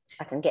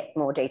 I can get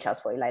more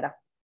details for you later.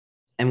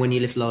 And when you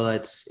lift Lola,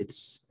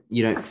 it's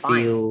you don't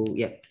feel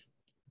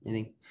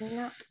anything.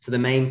 No. So the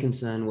main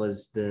concern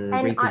was the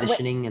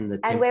repositioning and the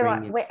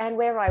tempering. And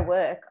where I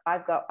work,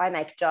 I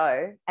make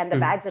dough, and the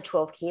bags are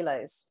 12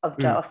 kilos of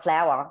dough of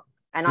flour,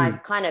 and I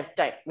kind of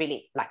don't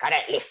really I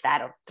don't lift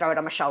that or throw it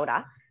on my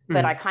shoulder,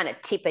 but I kind of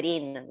tip it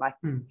in,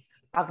 and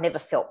I've never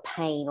felt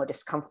pain or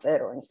discomfort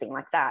or anything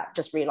like that.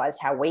 Just realized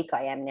how weak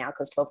I am now,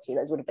 because 12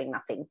 kilos would have been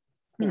nothing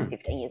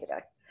 15 years ago.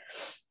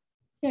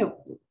 Yeah.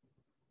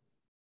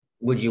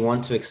 Would you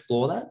want to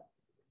explore that?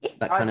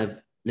 That kind of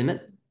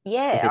limit?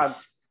 Yeah.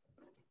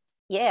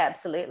 Yeah,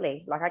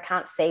 absolutely. Like, I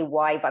can't see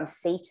why, if I'm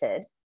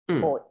seated,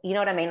 or you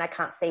know what I mean? I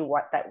can't see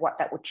what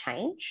that would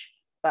change,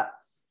 but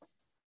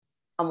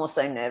I'm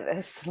also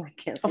nervous.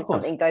 Like, if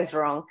something goes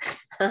wrong.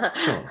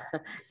 Sure.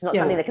 It's not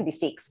something that can be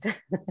fixed.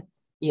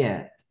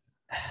 Yeah.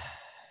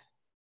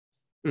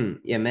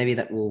 Yeah, maybe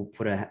that will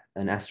put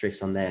an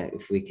asterisk on there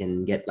if we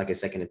can get like a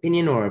second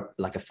opinion or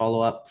like a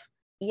follow-up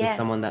with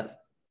someone that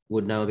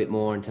would know a bit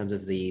more in terms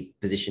of the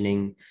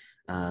positioning.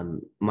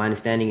 My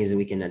understanding is that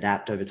we can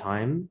adapt over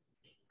time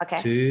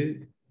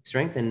to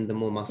strength, and the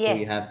more muscle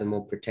you have, the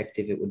more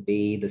protective it would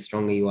be. The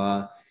stronger you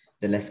are,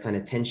 the less kind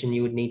of tension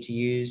you would need to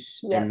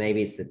use. And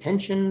maybe it's the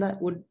tension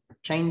that would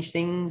change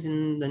things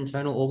in the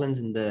internal organs,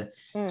 and the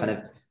kind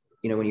of,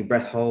 when you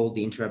breath hold,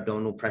 the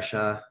intra-abdominal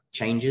pressure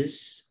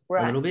changes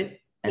a little bit.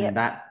 And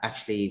that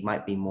actually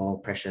might be more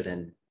pressure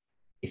than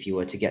if you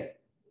were to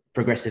get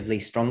progressively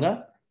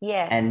stronger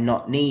and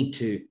not need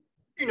to,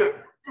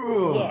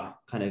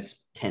 kind of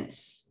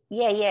tense.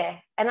 Yeah.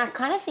 And I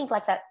kind of think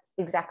like that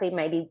exactly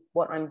maybe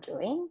what I'm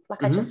doing.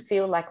 Like, I just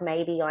feel like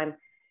maybe I'm,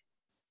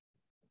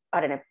 I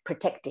don't know,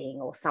 protecting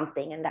or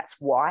something. And that's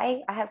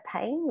why I have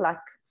pain. Like,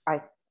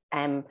 I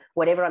am,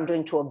 whatever I'm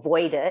doing to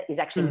avoid it is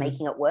actually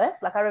making it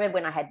worse. Like, I remember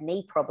when I had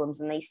knee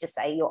problems, and they used to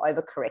say you're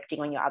overcorrecting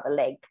on your other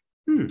leg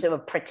to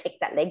protect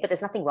that leg, but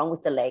there's nothing wrong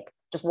with the leg.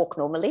 Just walk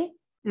normally.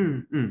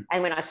 And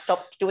when I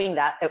stopped doing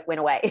that, it went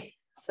away.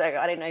 So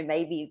I don't know,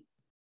 maybe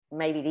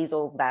it is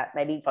all that.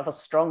 Maybe if I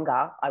was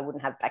stronger, I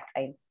wouldn't have back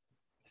pain.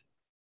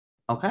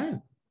 Okay.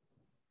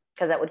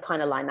 Because that would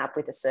kind of line up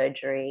with the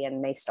surgery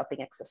and me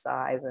stopping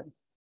exercise. And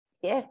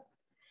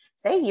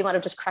see, you might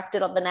have just cracked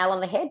it on the nail on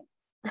the head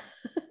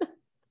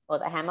or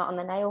the hammer on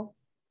the nail.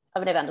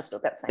 I've never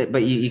understood that saying.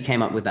 But you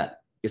came up with that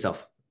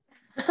yourself.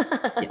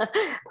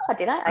 Oh,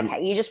 did I?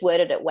 Okay, you just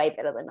worded it way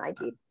better than I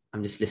did.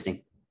 I'm just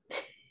listening.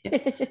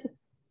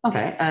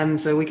 Okay,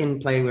 so we can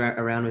play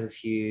around with a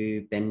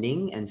few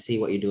bending and see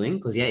what you're doing,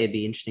 because it'd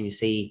be interesting to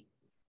see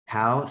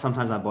how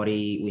sometimes our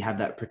body, we have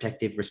that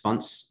protective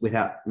response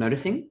without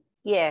noticing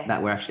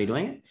that we're actually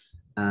doing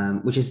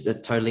it, which is a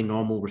totally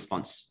normal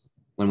response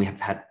when we have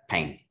had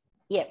pain.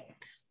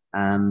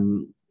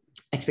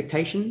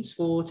 Expectations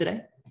for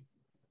today?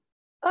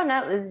 Oh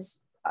no, it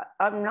was.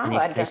 No, Any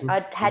expectations?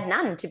 I had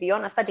none, to be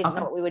honest. I didn't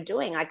know Okay. what we were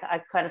doing. I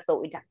kind of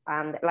thought we'd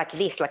like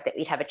this, like that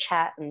we'd have a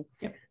chat and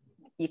Yep.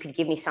 you could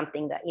give me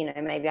something that, you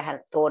know, maybe I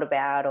hadn't thought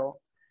about, or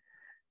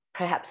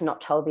perhaps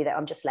not told me that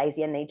I'm just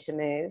lazy and need to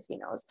move. You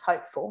know, I was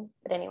hopeful.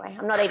 But anyway,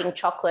 I'm not eating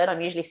chocolate.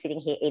 I'm usually sitting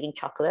here eating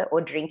chocolate or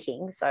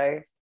drinking. So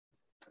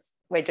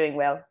we're doing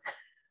well.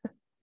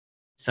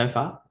 So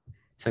far,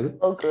 so good.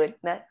 All good.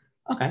 No,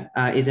 Okay.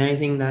 Is there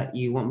anything that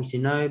you want me to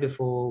know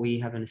before we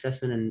have an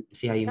assessment and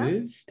see how you No.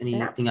 move?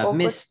 Anything all I've good.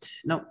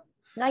 missed? No.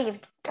 No, you've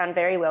done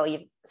very well.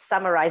 You've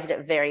summarized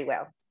it very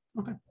well.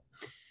 Okay.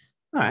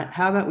 All right.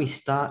 How about we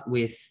start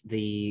with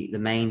the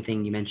main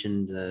thing you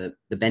mentioned, the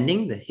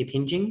bending, the hip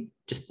hinging.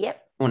 Just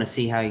Yep. want to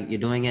see how you're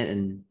doing it,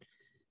 and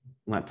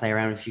we might play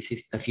around with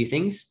a few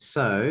things.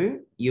 So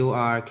you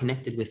are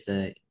connected with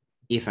the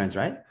earphones,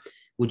 right?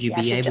 Would you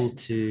be able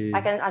to?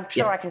 I'm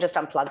sure I can just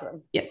unplug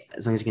them. Yeah,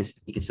 as long as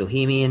you can still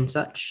hear me and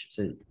such.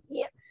 So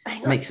Yep.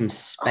 make some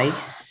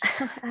space.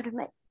 How to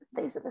make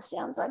these are the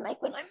sounds I make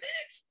when I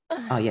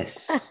move. Oh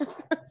yes.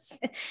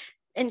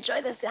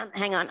 Enjoy the sound.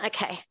 Hang on.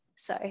 Okay.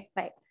 So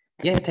wait.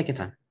 Yeah, take your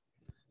time.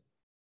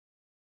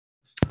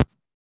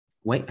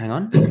 Wait, hang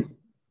on.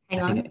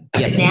 Hang on.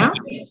 Yes. Now?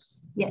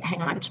 Yeah,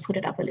 hang on. I just put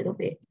it up a little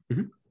bit.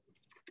 Mhm.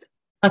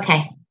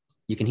 Okay.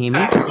 You can hear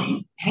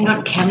me? Hang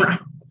on, camera.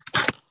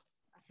 I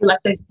feel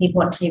like those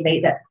people on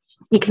TV that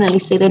you can only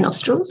see their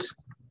nostrils.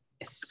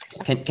 Yes.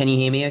 Can you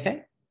hear me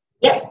okay?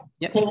 Yep.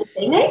 Yep. Can you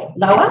see me?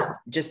 Lower? Yes.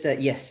 Just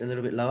yes, a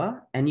little bit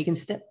lower. And you can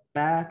step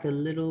back a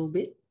little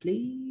bit,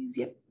 please.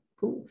 Yep,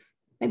 cool.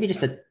 Maybe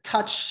just a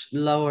touch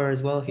lower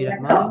as well, if you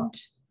don't mind.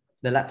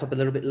 The laptop a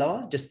little bit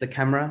lower, just the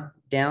camera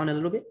down a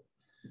little bit.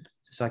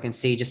 So I can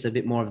see just a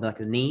bit more of like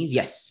the knees.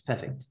 Yes,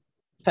 perfect.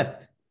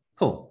 Perfect.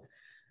 Cool.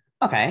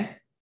 Okay.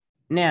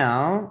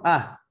 Now,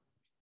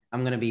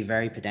 I'm going to be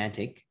very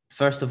pedantic.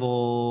 First of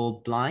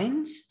all,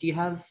 blinds, do you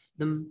have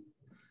them?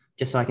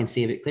 Just so I can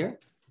see a bit clearer.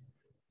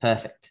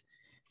 Perfect.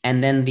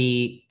 And then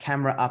the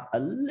camera up a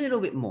little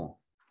bit more.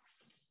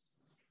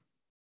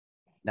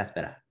 That's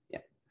better.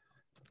 Yep.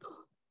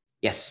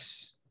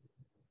 Yes.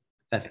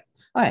 Perfect.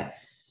 All right.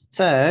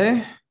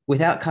 So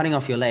without cutting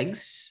off your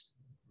legs,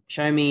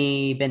 show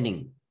me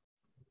bending.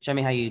 Show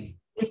me how you...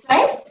 This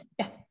way?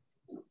 Yeah.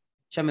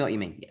 Show me what you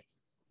mean. Yes.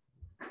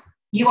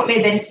 You want me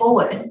to bend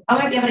forward? I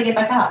won't be able to get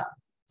back up.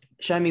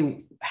 Show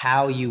me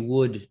how you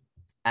would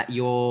at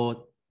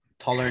your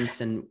tolerance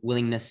and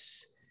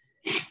willingness.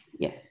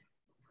 Yeah.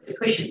 The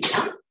cushion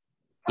down.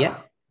 Yeah.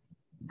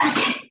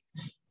 Okay.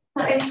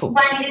 So Cool.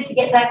 if I needed to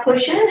get that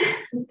cushion,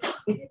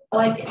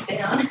 I get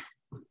down.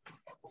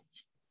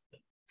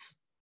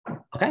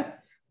 Okay.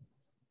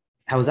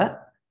 How was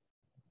that?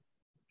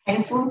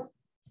 Painful.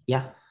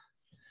 Yeah.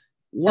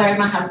 Sorry,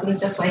 my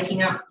husband's just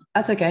waking up.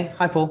 That's okay.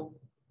 Hi, Paul.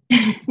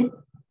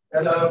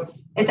 Hello.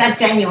 It's at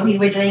Daniel.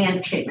 We're doing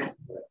a treatment.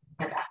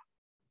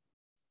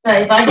 So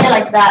if I go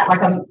like that,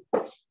 like I'm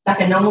like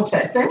a normal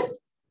person,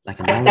 Like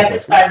a normal that's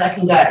as person. far as I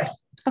can go.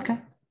 Okay.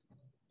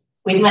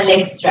 With my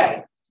legs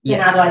straight. Yes.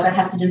 And otherwise I'd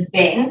have to just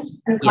bend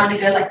and kind of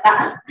go like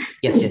that.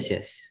 Yes.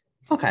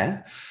 Okay.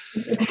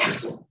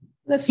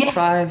 Let's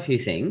try a few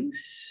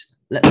things.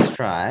 Let's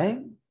try.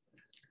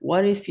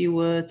 What if you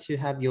were to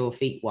have your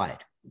feet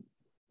wide?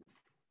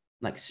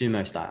 Like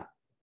sumo style.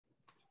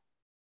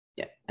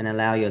 Yeah. And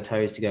allow your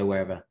toes to go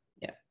wherever.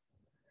 Yeah.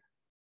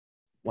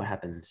 What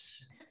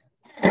happens?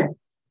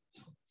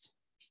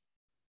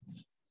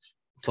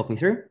 Talk me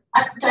through.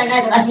 I don't know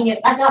that I can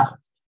get back up.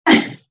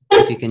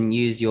 If you can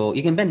use you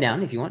can bend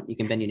down if you want. You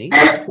can bend your knees.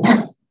 Yeah.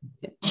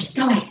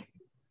 Go away.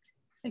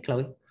 Hey,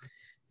 Chloe.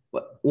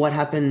 What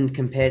happened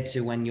compared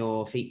to when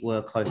your feet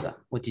were closer?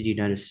 What did you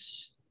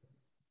notice?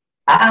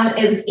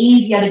 It was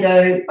easier to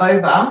go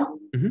over,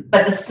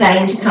 but the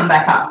same to come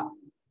back up.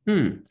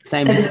 Same.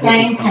 So the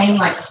same pain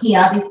like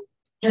here, this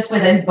just where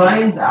those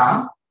bones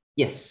are.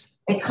 Yes.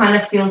 It kind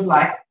of feels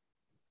like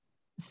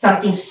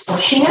something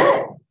squashing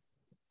it,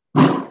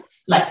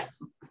 like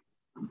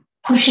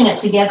pushing it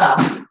together.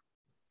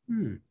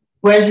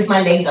 Whereas with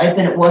my legs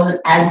open, it wasn't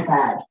as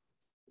bad.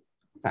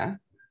 Okay.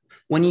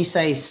 When you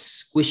say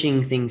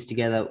squishing things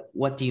together,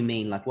 what do you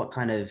mean? Like what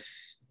kind of...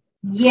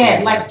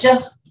 Yeah, like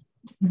just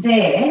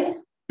there.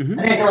 I don't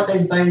know what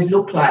those bones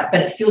look like,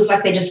 but it feels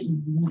like they're just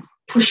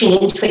pushing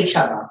into each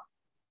other,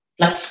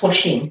 like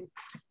squashing.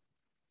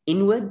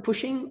 Inward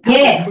pushing?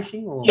 Yeah. Outward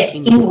pushing or yeah,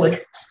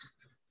 inward.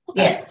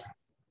 Okay. Yeah.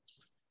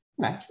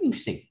 Right,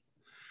 interesting.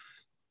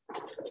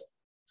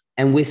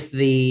 And with so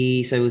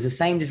it was the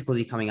same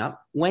difficulty coming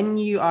up. When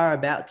you are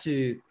about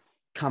to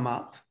come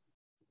up,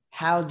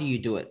 how do you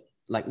do it?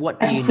 Like what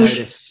do you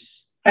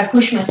notice? I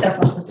push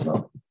myself off the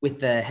floor. With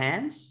the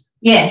hands?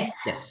 Yeah.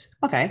 Yes.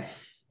 Okay.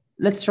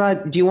 Let's try.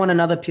 Do you want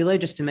another pillow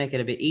just to make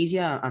it a bit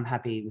easier? I'm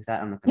happy with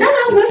that. I'm not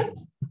No,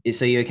 good.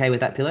 So you're okay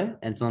with that pillow?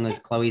 And as long as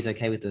Chloe's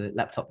okay with the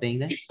laptop being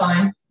there? It's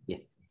fine. Yeah,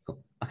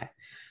 cool. Okay.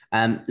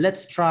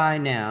 Let's try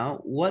now.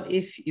 What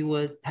if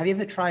have you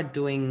ever tried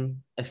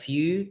doing a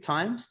few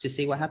times to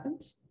see what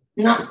happens?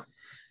 No.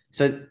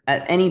 So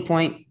at any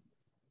point,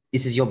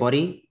 this is your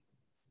body.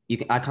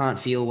 I can't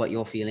feel what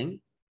you're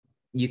feeling.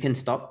 you can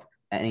stop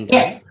at any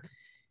Yeah. time.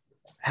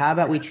 How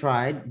about we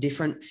try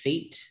different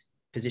feet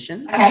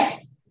positions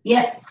Okay.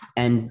 Yeah.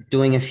 and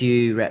doing a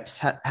few reps?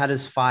 How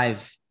does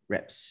 5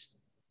 reps?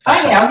 Oh,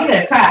 5 yeah, I'll times? give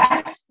it a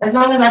crack. As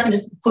long as I can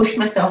just push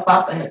myself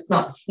up and it's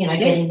not, Yeah.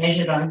 getting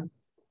measured on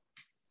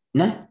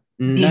No,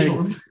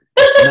 visuals.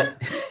 no,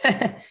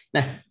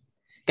 no.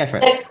 Go for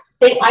it.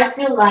 See, I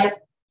feel like,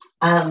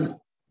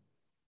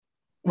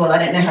 well, I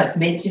don't know how it's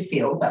meant to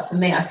feel, but for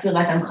me, I feel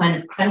like I'm kind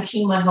of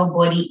crunching my whole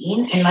body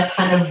in and like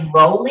kind of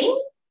rolling.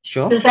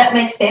 Sure. Does that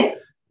make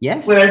sense?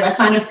 Yes. Whereas I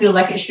kind of feel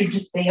like it should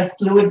just be a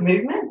fluid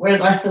movement,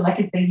 whereas I feel like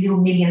it's these little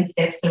million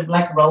steps of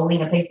like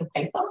rolling a piece of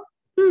paper.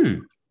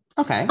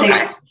 Okay.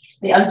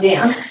 See, I'm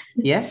down.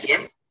 Yeah.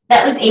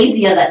 That was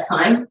easier that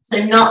time.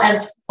 So not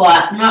as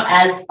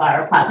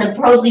far apart. So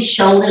probably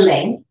shoulder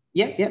length.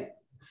 Yep.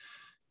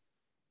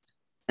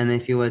 And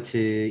if you were to,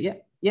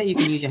 you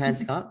can use your hands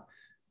to count.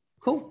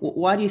 Cool.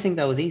 Why do you think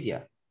that was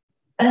easier?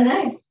 I don't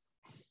know.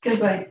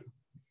 Because I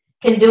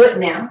can do it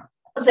now.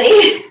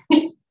 See?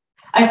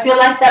 I feel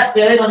like that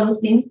bird on The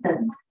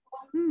Simpsons.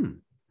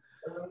 And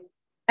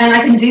I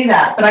can do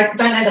that, but I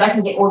don't know that I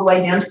can get all the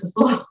way down to the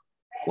floor.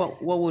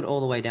 What would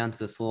all the way down to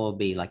the floor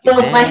be? Like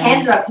Well, my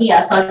hands are up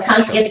here, so I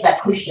can't Sure. get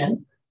that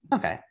cushion.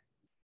 Okay.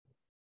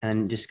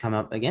 And just come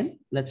up again.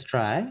 Let's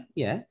try.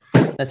 Yeah.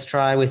 Let's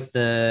try with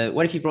the,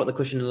 what if you brought the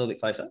cushion a little bit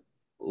closer?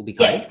 We'll be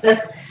kind.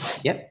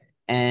 Yep.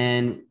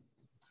 And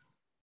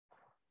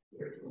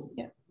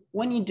yeah,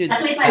 when you do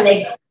that's with my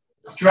legs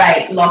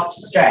straight, locked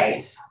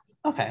straight.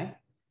 Okay.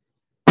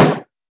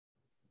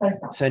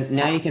 So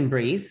now you can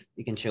breathe.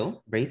 You can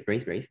chill. Breathe.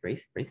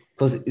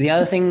 Because the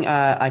other thing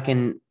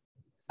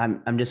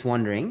I'm just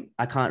wondering,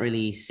 I can't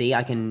really see.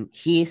 I can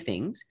hear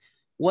things.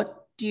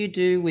 What do you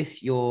do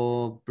with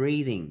your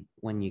breathing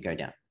when you go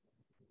down?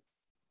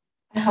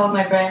 I hold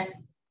my breath.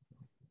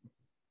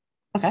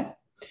 Okay.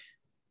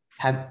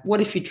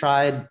 What if you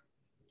tried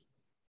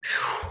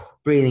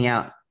breathing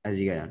out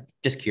as you go down?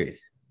 Just curious.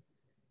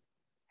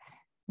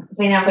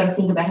 So now I've got to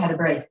think about how to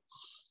breathe.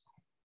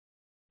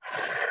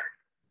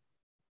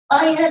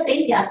 Oh, yeah, that's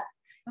easier.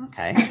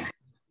 Okay.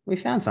 We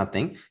found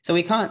something. So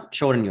we can't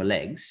shorten your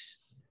legs,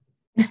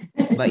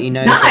 but you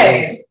know,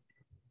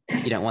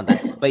 you don't want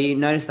that. But you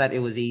noticed that it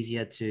was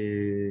easier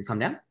to come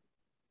down?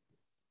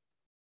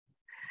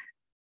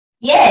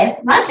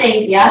 Yes, much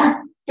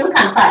easier. Still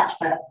can't touch,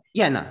 but.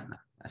 Yeah, no,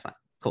 that's fine.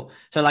 Cool.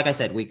 So like I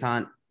said, we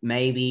can't,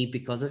 maybe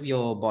because of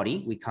your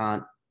body, we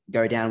can't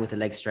go down with the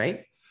legs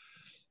straight.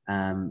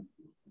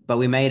 But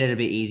we made it a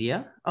bit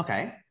easier.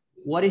 Okay.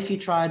 What if you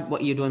tried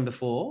what you're doing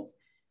before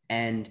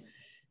and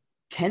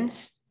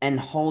tense and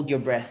hold your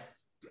breath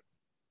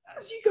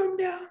as you come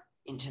down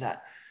into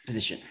that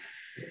position?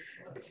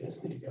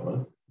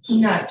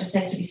 No, it just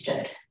has to be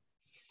stirred.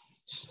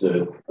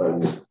 Stirred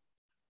only.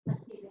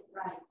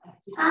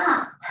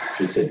 Ah.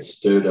 She said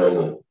stirred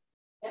only.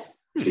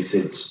 She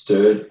said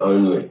stirred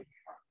only.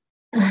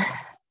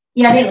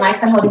 Yeah, I didn't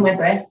like the holding my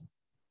breath.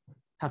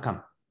 How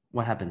come?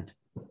 What happened?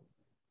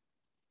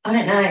 I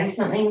don't know.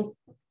 Something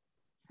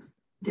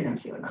didn't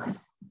feel nice.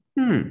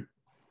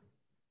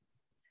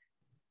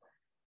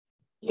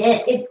 Yeah,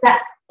 it's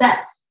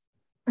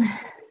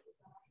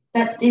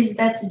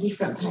that's a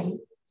different pain.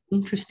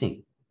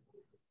 Interesting.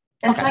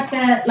 That's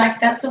Okay.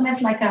 that's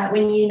almost like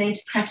when you need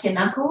to crack your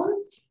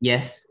knuckles.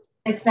 Yes.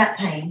 It's that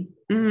pain.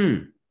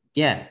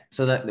 Yeah.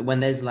 So that when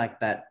there's like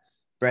that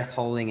breath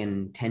holding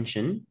and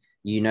tension,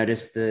 you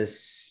notice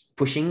this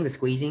pushing, the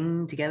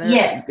squeezing together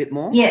a bit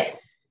more. Yeah.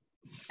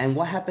 And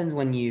what happens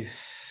when you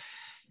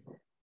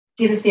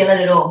didn't feel it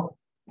at all?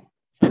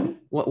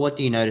 What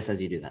do you notice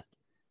as you do that?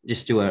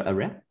 Just do a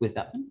rep with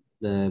that one,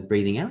 the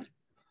breathing out.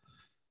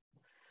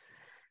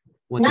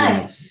 What do you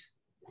notice?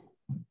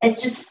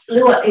 It's just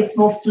fluid. It's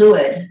more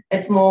fluid.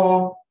 It's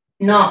more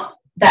not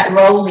that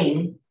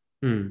rolling.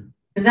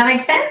 Does that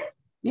make sense?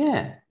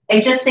 Yeah.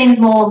 It just seems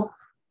more,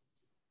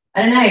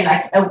 I don't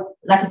know,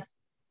 like it's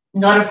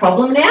not a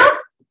problem now.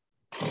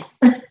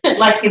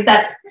 Like if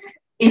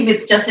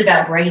it's just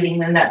about breathing,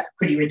 then that's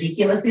pretty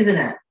ridiculous, isn't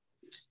it?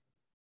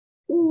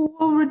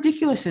 Well,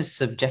 ridiculous is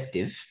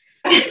subjective.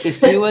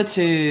 If you were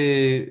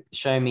to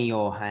show me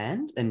your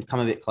hand and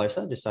come a bit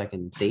closer, just so I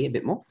can see a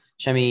bit more,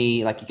 show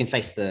me, like you can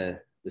face the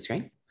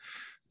screen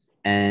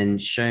and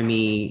show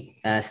me,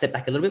 step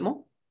back a little bit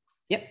more.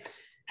 Yep.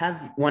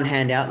 Have one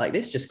hand out like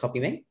this, just copy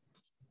me.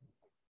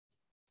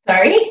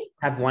 Sorry?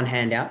 Have one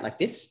hand out like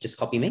this, just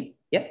copy me.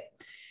 Yep.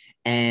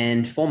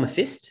 And form a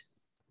fist.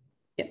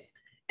 Yep.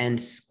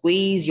 And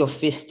squeeze your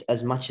fist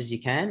as much as you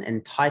can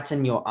and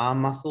tighten your arm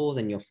muscles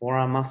and your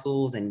forearm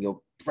muscles and your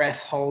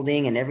breath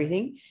holding and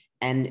everything.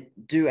 And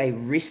do a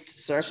wrist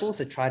circle.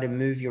 So try to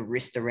move your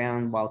wrist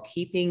around while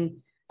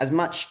keeping as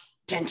much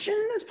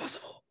tension as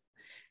possible.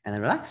 And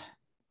then relax.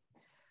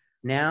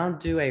 Now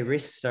do a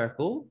wrist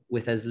circle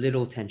with as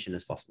little tension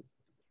as possible.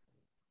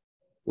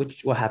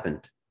 What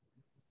happened?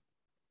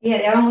 Yeah,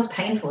 that one was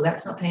painful.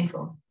 That's not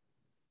painful.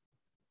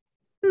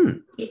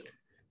 Yeah.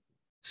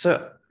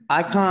 So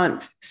I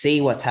can't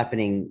see what's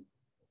happening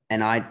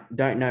and I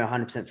don't know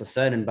 100% for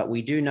certain, but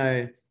we do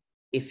know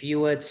if you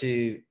were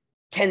to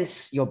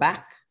tense your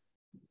back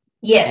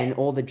Yeah. and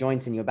all the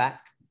joints in your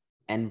back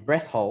and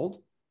breath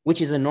hold,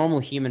 which is a normal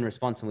human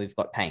response when we've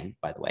got pain,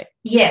 by the way.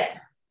 Yeah.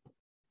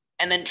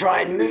 And then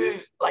try and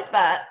move like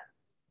that.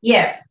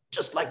 Yeah.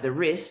 Just like the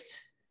wrist.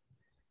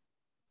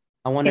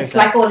 I wonder It's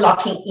like all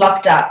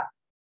locked up.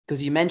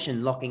 Because you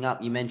mentioned locking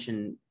up, you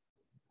mentioned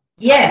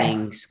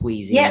tightening,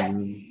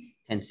 squeezing,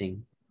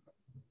 tensing.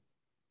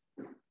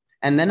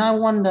 And then I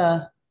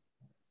wonder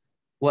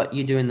what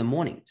you do in the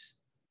mornings.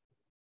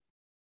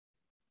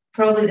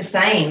 Probably the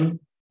same.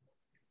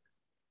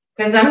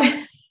 Because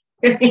I'm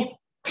literally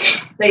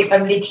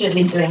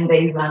doing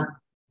these ones.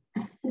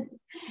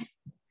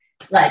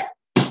 Like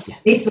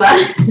this one.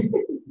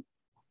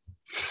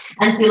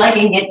 Until I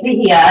can get to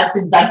here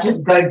to like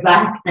just go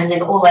back, and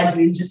then all I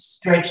do is just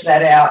stretch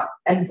that out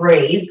and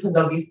breathe, because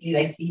obviously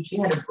they teach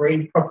you how to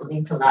breathe properly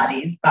in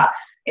Pilates, but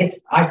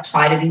I've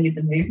tied it in with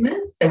the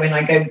movements. So when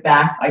I go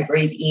back, I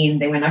breathe in.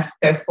 Then when I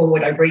go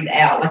forward, I breathe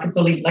out. Like it's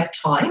all like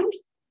timed.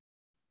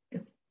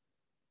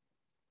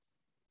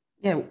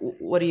 Yeah.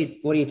 What are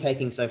you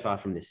taking so far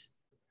from this?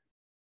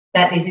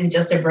 That this is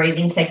just a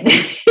breathing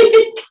technique.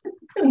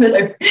 And that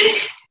I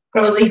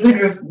probably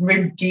could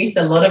reduce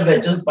a lot of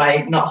it just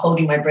by not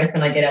holding my breath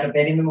when I get out of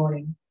bed in the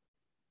morning.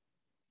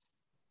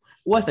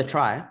 Worth a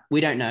try.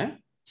 We don't know.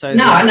 So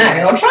no, I know.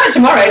 I'll try it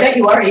tomorrow. Don't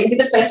you worry. You'll be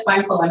the first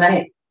phone call I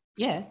made.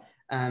 Yeah.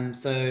 But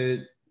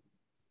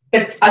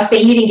I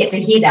see you didn't get to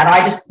hear that. I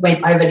just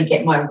went over to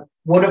get my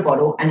water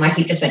bottle, and my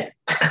hip just went.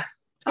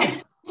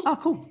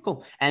 Oh,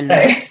 cool. And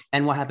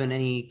what happened?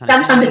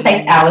 Sometimes it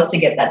takes hours to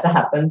get that to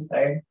happen.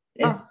 So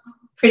it's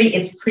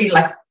pretty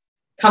like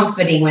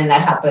comforting when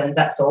that happens.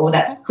 That's all.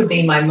 That could be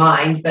in my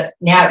mind, but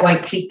now it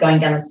won't click going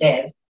down the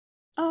stairs.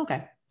 Oh,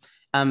 okay.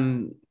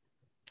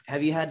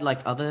 Have you had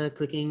like other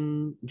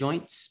clicking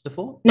joints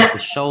before? No. Like the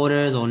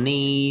shoulders or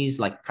knees,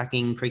 like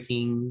cracking,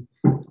 creaking?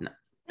 No.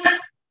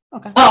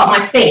 Okay. Oh,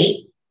 my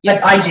feet.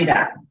 Yeah. But I do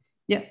that.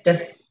 Yeah.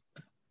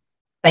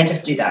 They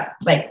just do that.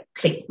 They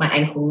click my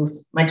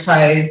ankles, my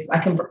toes. I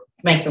can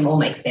make them all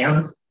make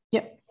sounds.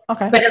 Yeah.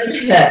 Okay. But it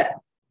doesn't hurt.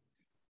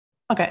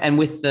 Okay. And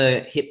with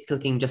the hip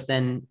clicking just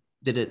then,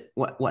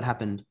 what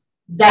happened?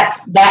 That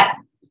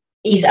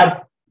is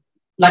a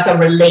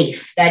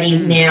relief. That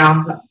is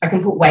now I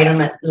can put weight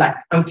on it. Like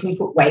I can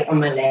put weight on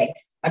my leg.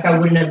 Like I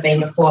wouldn't have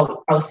been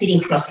before. I was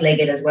sitting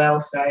cross-legged as well,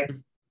 so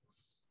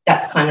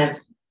that's kind of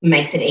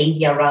makes it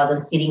easier rather than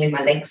sitting with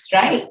my legs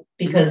straight,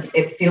 because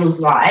it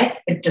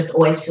just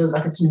always feels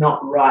like it's not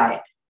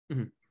right.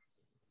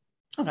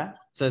 Mm-hmm. Okay,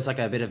 so it's like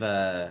a bit of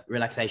a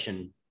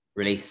relaxation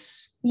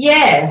release.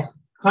 Yeah,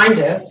 kind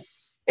of.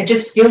 It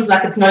just feels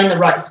like it's not in the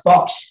right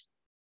spot.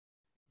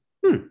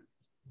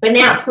 But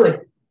now it's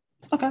good.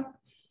 Okay,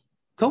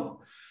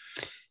 cool.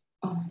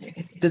 Oh, there it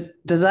goes.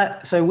 Does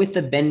that, so with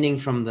the bending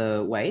from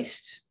the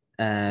waist,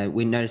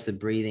 we noticed the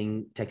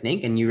breathing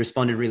technique and you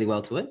responded really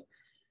well to it.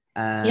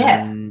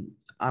 Yeah.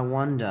 I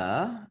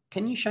wonder,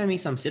 can you show me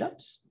some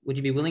sit-ups? Would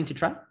you be willing to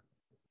try?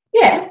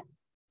 Yeah.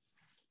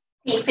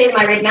 Can you see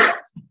my red mat?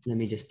 Let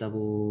me just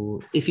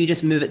if you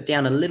just move it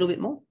down a little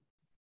bit more.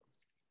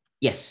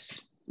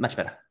 Yes, much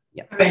better.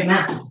 Yeah. Red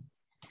mat.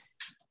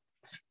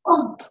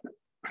 Oh.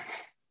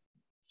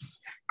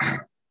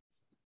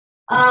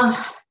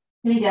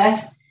 Here we go.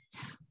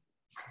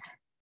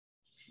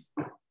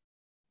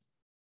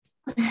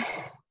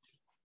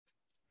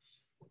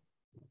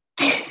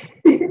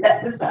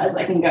 That's as far as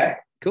I can go.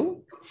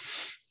 Cool.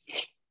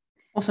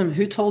 Awesome.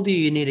 Who told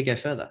you need to go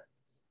further?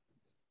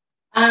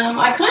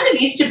 I kind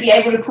of used to be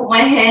able to put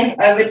my hands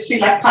over to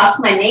like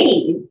past my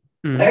knees.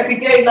 So I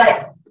could go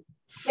like,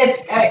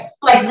 let's go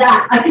like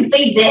that. I could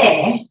be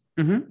there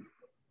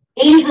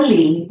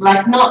easily,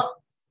 like not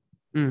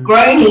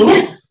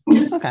groaning,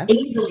 just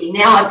easily.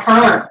 Now I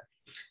can't.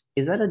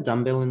 Is that a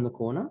dumbbell in the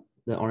corner,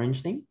 the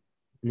orange thing?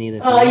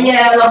 Oh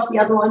yeah, I lost the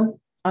other one.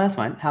 Oh, that's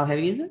fine. How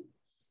heavy is it?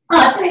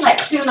 Oh, it's only like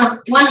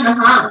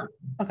 1.5.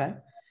 Okay.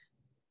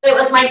 It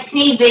was my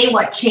TV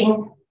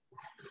watching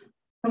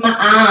for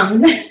my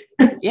arms.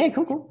 Yeah,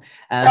 cool.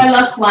 I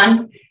lost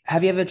one.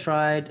 Have you ever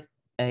tried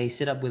a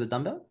sit-up with a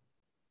dumbbell?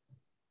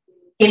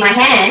 In my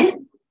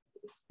hand?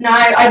 No,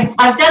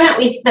 I've done it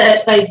with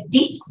those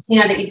discs,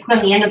 that you put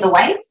on the end of the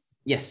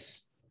weights.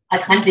 Yes. I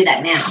can't do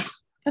that now.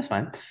 That's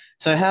fine.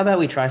 So how about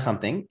we try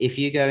something? If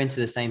you go into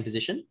the same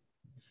position,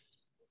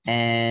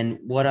 and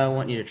what I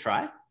want you to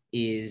try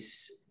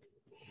is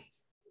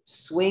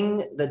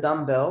swing the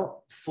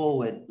dumbbell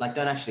forward, like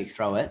don't actually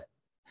throw it,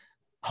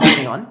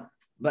 holding on,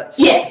 but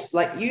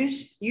like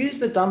use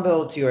the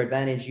dumbbell to your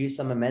advantage, use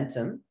some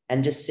momentum,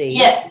 and just see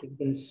if you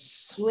can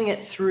swing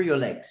it through your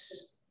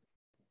legs,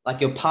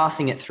 like you're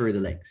passing it through the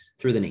legs,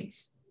 through the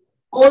knees.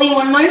 All in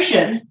one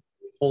motion?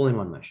 All in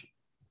one motion.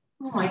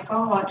 Oh my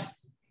God.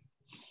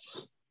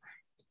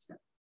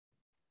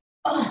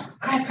 Oh,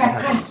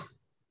 crap.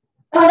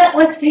 Oh, that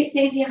works heaps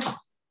easier.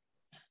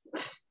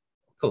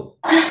 Cool.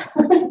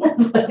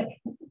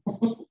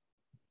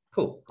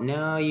 Cool.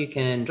 Now you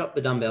can drop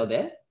the dumbbell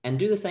there and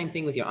do the same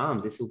thing with your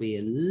arms. This will be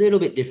a little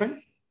bit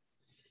different.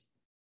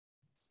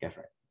 Go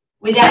for it.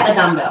 Without the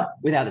dumbbell.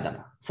 Without the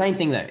dumbbell. Same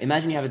thing though.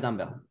 Imagine you have a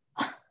dumbbell.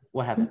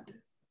 What happened?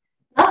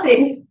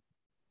 Nothing.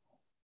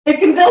 You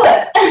can do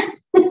it.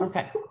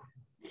 Okay.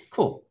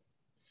 Cool.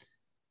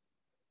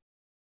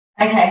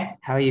 Okay.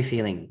 How are you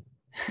feeling?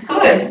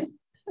 Good.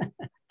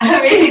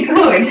 I'm really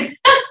good.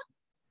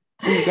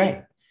 This is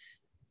great.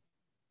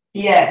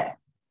 Yeah.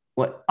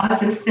 What? I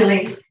feel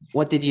silly.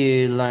 What did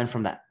you learn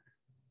from that?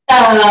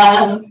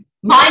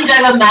 Mind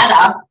over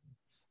matter.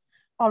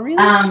 Oh,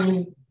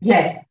 really?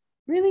 Yeah.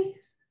 Really?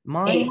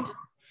 Mind? Yes.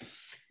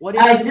 What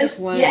if I you just,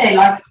 weren't- yeah,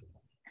 like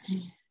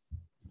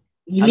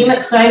you limit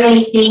so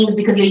many things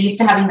because you're used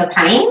to having the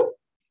pain.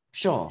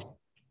 Sure.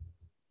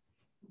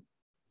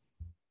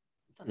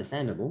 It's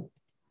understandable.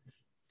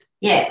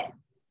 Yeah.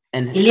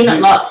 And You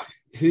limit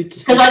lots.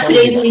 Because I could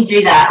easily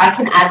do that. I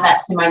can add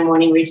that to my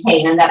morning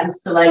routine and that will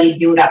slowly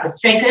build up the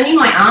strength. And in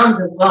my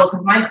arms as well,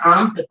 because my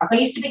arms, like I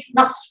used to be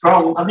not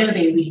strong. I've never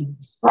been really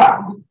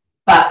strong.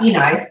 But, you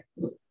know,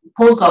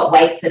 Paul's got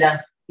weights that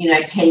are,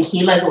 10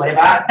 kilos or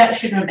whatever. That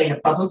shouldn't have been a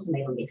problem for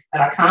me to lift.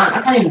 But I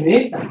can't even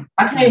move them.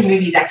 I can't even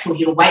move his actual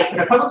little weights, but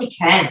I probably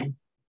can.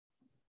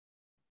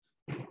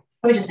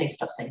 Probably just need to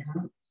stop saying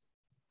can't.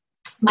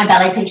 My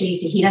ballet teacher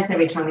used to hit us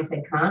every time we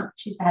said can't.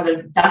 She used to have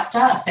a duster,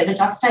 a feather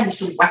duster, and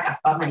she would whack us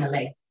behind the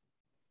legs.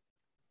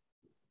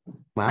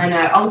 Wow. I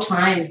know, old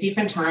times,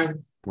 different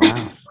times.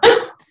 Wow.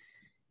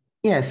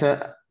 Yeah,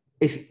 so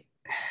if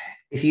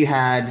you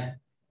had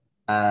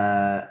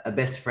a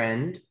best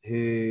friend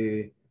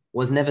who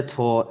was never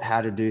taught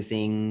how to do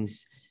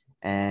things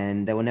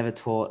and they were never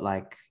taught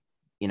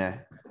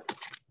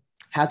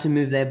how to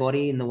move their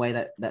body in the way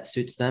that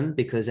suits them,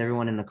 because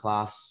everyone in the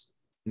class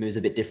moves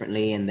a bit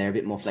differently and they're a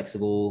bit more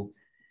flexible,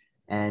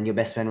 and your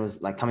best friend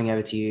was like coming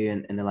over to you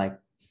and they're like,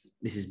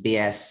 this is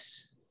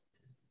BS,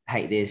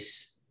 hate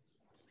this,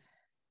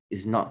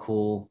 is not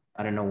cool,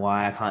 I don't know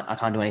why, I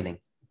can't do anything.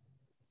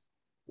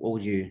 What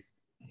would you,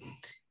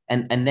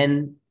 and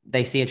then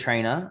they see a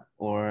trainer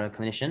or a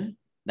clinician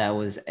that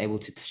was able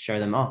to show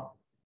them, oh,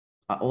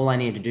 all I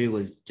needed to do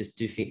was just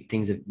do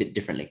things a bit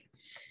differently.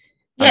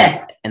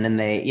 Yeah. And then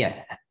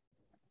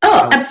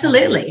Oh,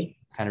 absolutely.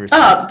 Kind of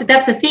respond. But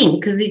that's the thing,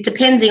 because it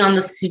depending on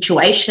the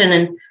situation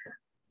and,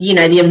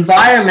 the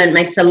environment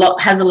has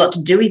a lot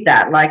to do with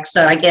that. Like,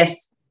 so I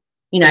guess,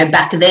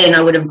 back then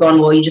I would have gone,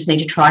 well, you just need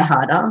to try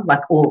harder.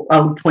 Like, or I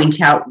would point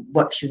out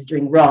what she was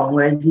doing wrong.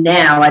 Whereas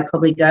now I'd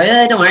probably go,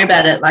 don't worry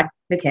about it. Like,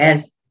 who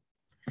cares?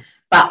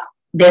 But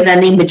there's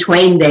an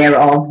in-between there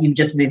of you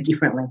just move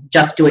differently,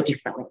 just do it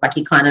differently. Like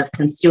you kind of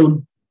can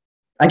still,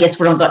 I guess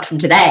what I've got from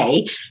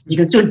today is you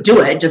can still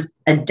do it, just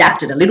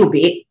adapt it a little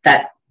bit,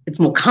 that it's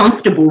more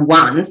comfortable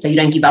one, so you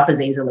don't give up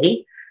as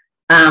easily.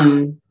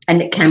 And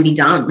it can be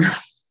done.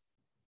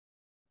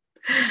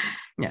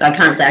 Yeah. So I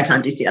can't say I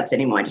can't do sit-ups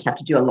anymore. I just have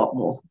to do a lot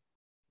more.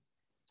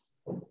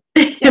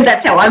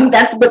 That's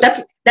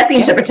the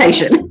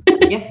interpretation.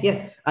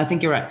 Yeah. I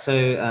think you're right. So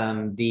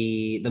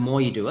the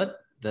more you do it,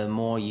 the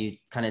more you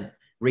kind of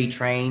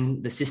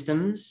retrain the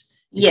systems.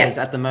 Because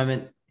at the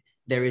moment,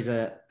 there is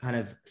a kind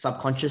of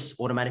subconscious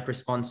automatic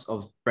response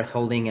of breath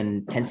holding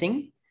and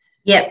tensing.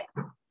 Yep.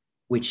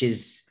 Which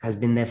has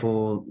been there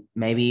for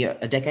maybe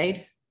a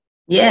decade.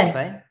 Yeah. I'd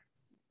say.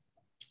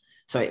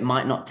 So it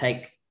might not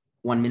take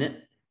 1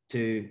 minute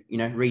to,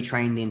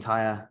 retrain the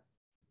entire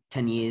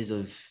 10 years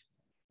of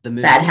the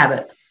movement. Bad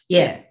habit.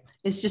 Yeah.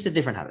 It's just a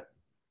different habit.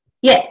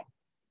 Yeah.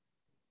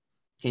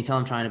 Can you tell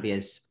I'm trying to be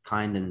as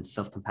kind and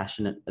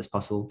self-compassionate as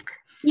possible?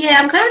 Yeah,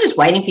 I'm kind of just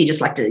waiting for you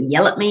just like to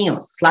yell at me or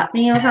slap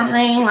me or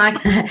something.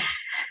 Like,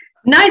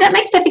 no, that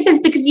makes perfect sense,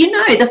 because,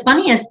 the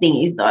funniest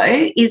thing is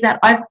that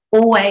I've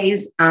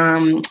always,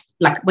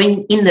 like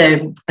when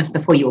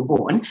before you were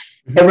born,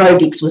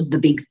 aerobics was the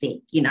big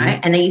thing,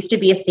 and there used to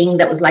be a thing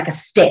that was like a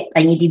step,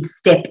 and you did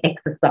step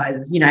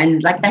exercises,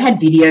 and like they had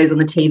videos on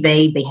the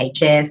TV,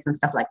 VHS and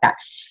stuff like that.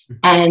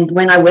 And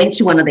when I went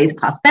to one of these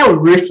classes, they were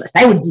ruthless.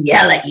 They would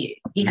yell at you,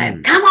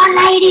 come on,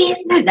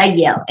 ladies. No, they'd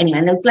yell. Anyway,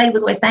 and this lady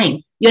was always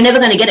saying, you're never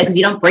going to get it because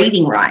you're not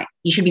breathing right.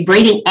 You should be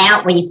breathing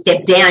out when you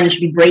step down. You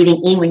should be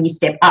breathing in when you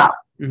step up.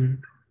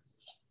 Mm-hmm.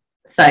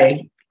 So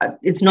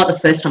it's not the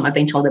first time I've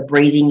been told that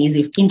breathing is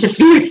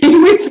interfering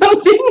with some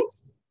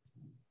things.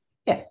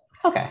 Yeah,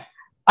 okay.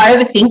 I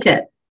overthink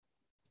it.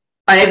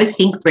 I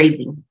overthink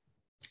breathing.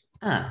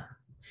 I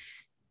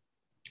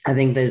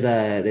think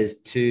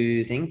there's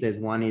two things. There's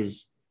one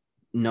is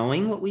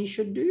knowing what we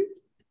should do,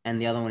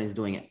 and the other one is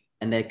doing it,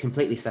 and they're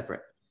completely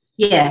separate.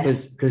 Yeah,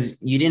 because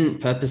you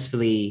didn't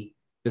purposefully,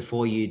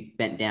 before you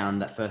bent down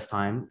that first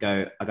time,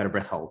 go, I got a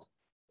breath hold.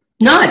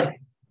 No, I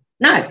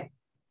don't.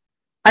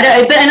 But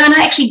and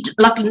I actually,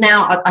 like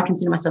now, I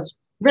consider myself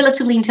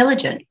relatively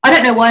intelligent. I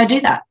don't know why I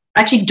do that. I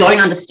actually don't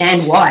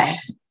understand why.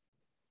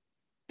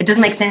 It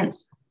doesn't make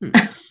sense.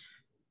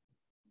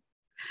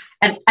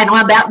 And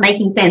I'm about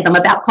making sense. I'm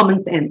about common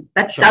sense.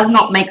 That does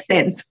not make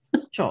sense.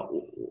 Sure.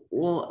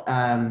 Well,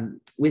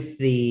 with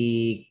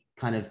the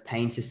kind of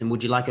pain system,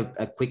 would you like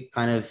a quick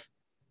kind of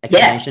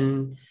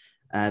explanation?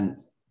 Yeah.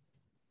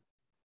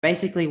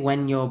 Basically,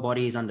 when your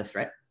body is under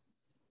threat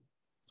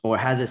or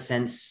has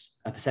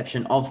a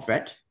perception of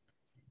threat,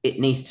 it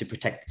needs to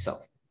protect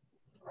itself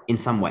in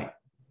some way.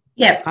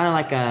 Yeah. Kind of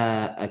like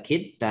a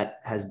kid that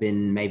has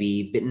been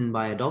maybe bitten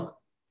by a dog.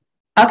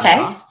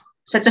 Okay.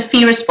 So it's a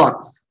fear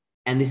response.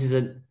 And this is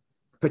a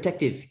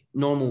protective,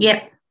 normal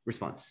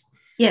response.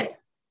 Yeah.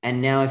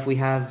 And now if we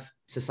have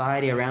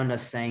society around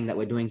us saying that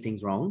we're doing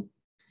things wrong,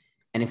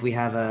 and if we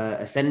have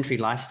a sedentary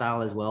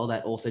lifestyle as well,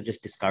 that also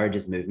just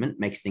discourages movement,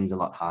 makes things a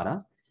lot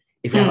harder.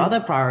 If we have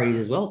other priorities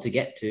as well to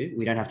get to,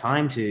 we don't have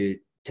time to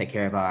take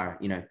care of our,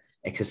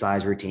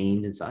 exercise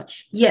routines and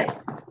such. Yeah.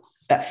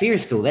 That fear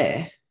is still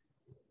there.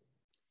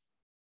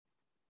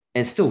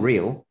 And it's still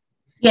real.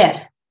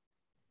 Yeah.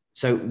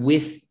 So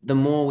with the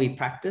more we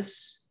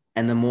practice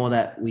and the more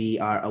that we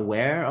are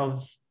aware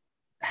of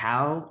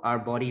how our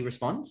body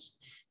responds,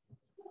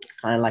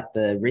 kind of like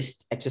the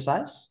wrist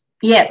exercise.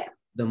 Yeah.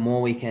 The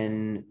more we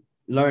can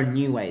learn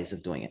new ways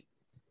of doing it.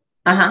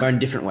 Learn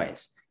different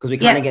ways. Because we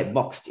kind of get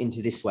boxed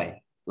into this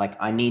way. Like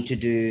I need to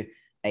do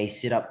a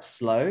sit-up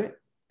slow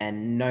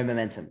and no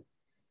momentum.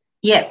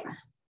 Yeah.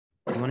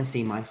 You want to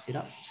see my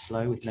sit-up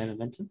slow with no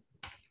momentum?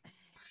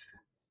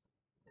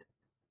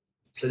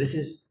 So this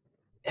is,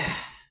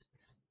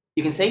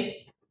 you can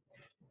see?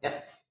 Yeah.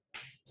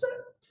 So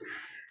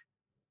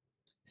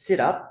sit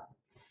up.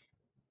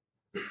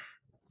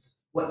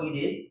 What you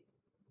did.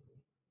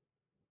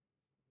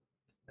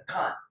 I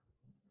can't.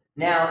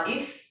 Now,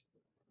 if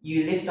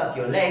you lift up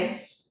your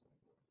legs,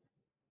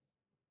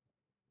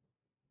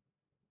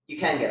 you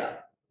can get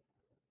up.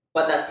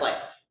 But that's like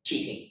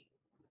cheating.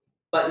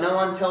 But no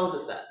one tells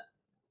us that.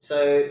 So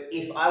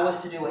if I was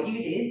to do what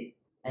you did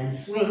and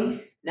swing,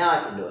 now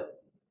I can do it.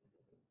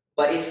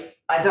 But if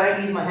I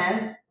don't use my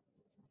hands,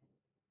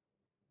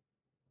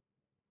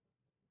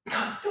 I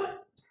can't do it.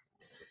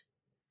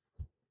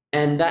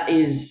 And that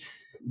is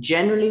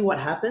generally what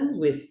happens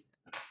with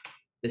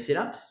the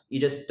sit-ups. You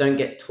just don't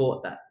get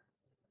taught that.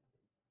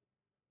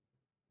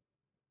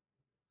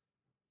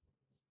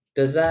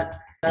 Does that?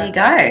 There you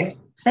go.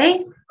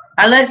 See?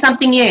 I learned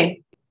something new.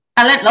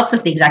 I learned lots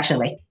of things,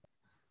 actually.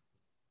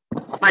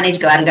 Might need to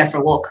go out and go for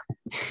a walk.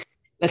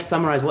 Let's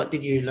summarize. What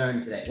did you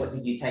learn today? What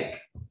did you take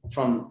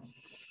from?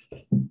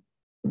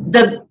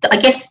 I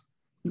guess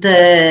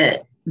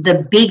the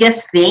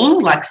biggest thing,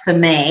 like for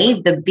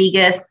me,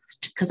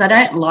 because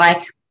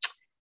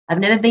I've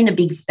never been a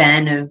big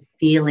fan of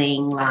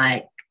feeling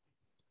like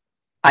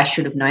I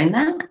should have known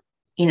that.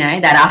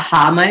 That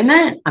aha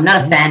moment. I'm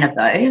not a fan of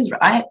those,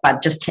 right?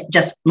 But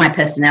just my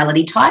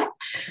personality type,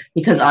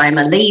 because I'm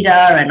a leader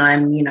and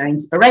I'm,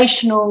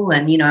 inspirational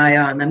and,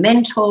 I'm a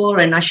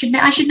mentor and I should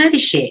know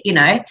this shit,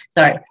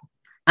 Sorry.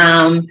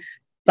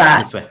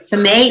 But for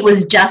me, it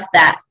was just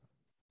that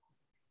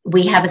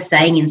we have a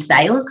saying in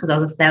sales, because I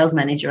was a sales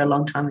manager a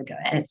long time ago,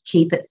 and it's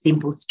keep it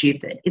simple,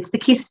 stupid. It's the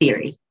KISS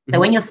theory. So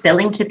when you're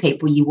selling to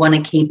people, you want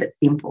to keep it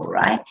simple,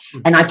 right?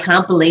 And I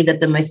can't believe that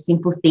the most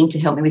simple thing to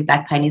help me with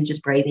back pain is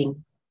just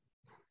breathing.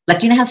 Like,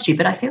 do you know how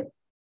stupid I feel?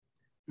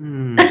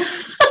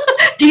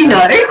 Do you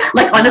know?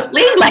 Like,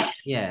 honestly, like.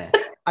 Yeah,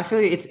 I feel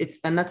it's,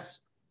 and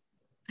that's,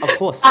 of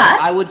course,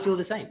 I would feel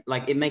the same.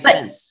 Like, it makes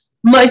sense.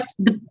 But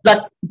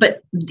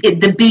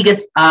the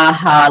biggest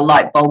aha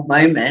light bulb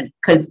moment,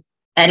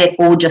 and it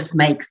all just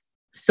makes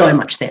so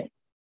much sense.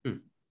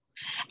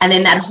 And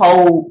then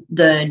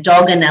the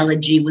dog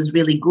analogy was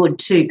really good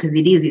too, because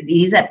it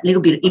is that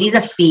little bit, it is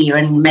a fear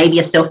and maybe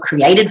a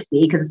self-created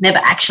fear, because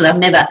I've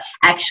never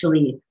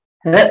actually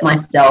hurt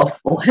myself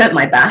or hurt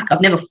my back.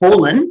 I've never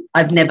fallen.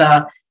 I've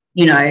never,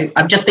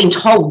 I've just been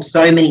told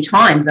so many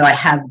times that I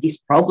have this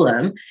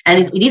problem,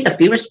 and it is a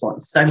fear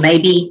response. So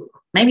maybe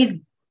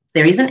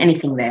there isn't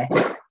anything there.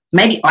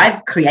 Maybe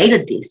I've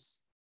created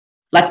this,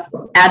 like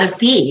out of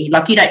fear.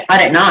 Like I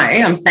don't know,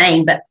 I'm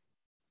saying, but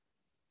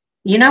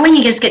when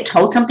you just get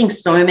told something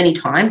so many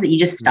times that you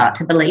just start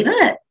to believe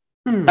it.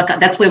 Like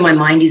that's where my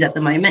mind is at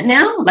the moment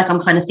now. Like I'm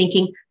kind of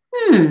thinking,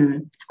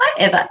 have I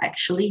ever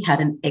actually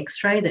had an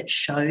x-ray that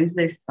shows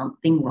there's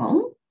something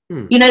wrong?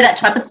 That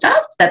type of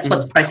stuff. That's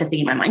what's processing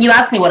in my mind. You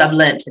asked me what I've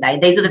learned today.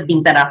 These are the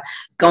things that are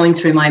going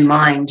through my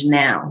mind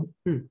now.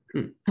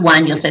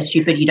 One, you're so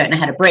stupid you don't know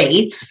how to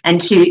breathe.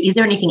 And two, is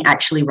there anything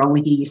actually wrong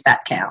with you, you fat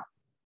cow?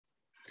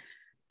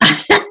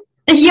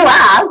 You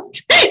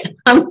asked.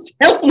 I'm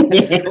telling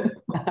you.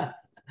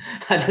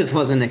 I just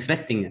wasn't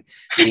expecting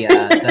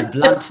the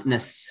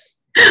bluntness.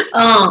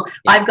 Oh,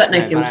 yeah, I've got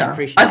no filter.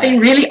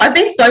 I've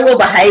been so well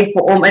behaved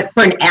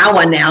for an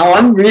hour now.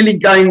 I'm really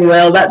going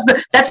well. That's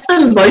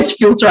the most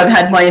filter I've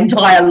had my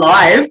entire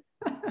life.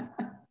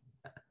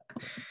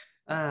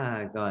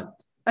 God.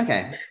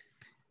 Okay.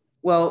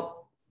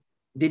 Well,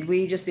 did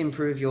we just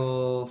improve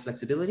your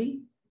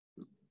flexibility?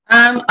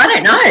 I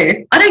don't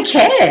know. I don't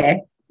care.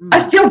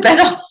 I feel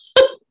better.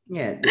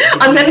 Yeah.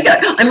 I'm going to go.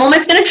 I'm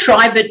almost going to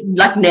try, but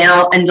like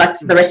now and like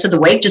for the rest of the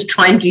week, just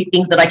try and do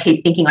things that I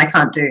keep thinking I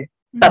can't do,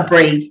 but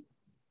breathe.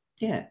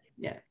 Yeah.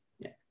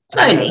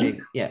 Slowly.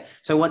 Yeah.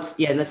 So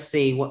let's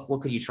see, what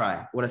could you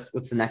try?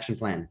 What's an action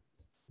plan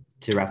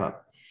to wrap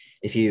up?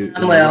 If you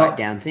write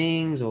down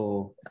things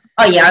or.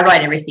 Oh yeah, I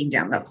write everything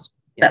down. That's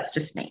That's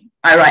just me.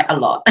 I write a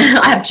lot.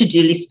 I have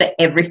to-do lists for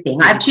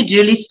everything. I have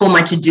to-do lists for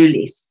my to-do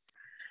lists.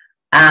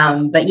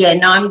 But yeah,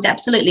 no, I'm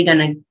absolutely going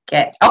to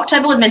get,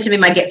 October was meant to be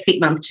my Get Fit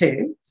month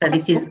too. So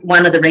this is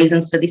one of the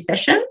reasons for this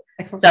session.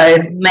 Excellent. So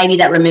maybe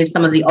that removes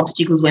some of the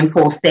obstacles when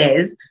Paul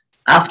says,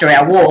 after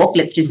our walk,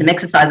 let's do some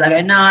exercise. I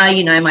go, no,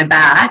 you know, my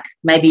back,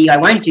 maybe I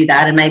won't do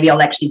that. And maybe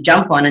I'll actually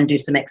jump on and do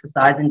some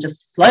exercise and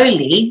just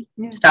slowly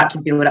start to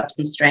build up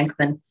some strength.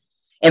 And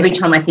every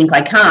time I think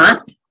I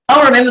can't,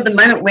 I'll remember the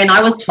moment when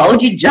I was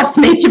told you just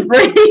need to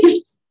breathe.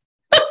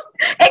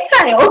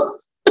 Exhale.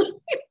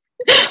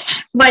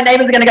 My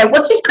neighbours are going to go,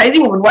 what's this crazy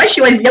woman? Why is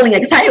she always yelling,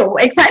 exhale,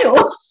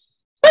 exhale?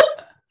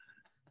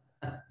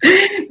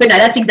 But no,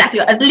 that's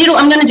exactly I'm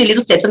going to do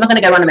little steps. I'm not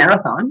going to go run a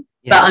marathon,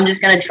 but I'm just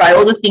going to try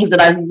all the things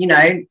that I've, you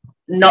know,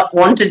 not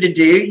wanted to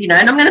do, you know,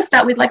 and I'm going to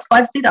start with like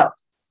 5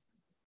 sit-ups.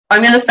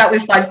 I'm going to start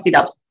with 5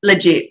 sit-ups,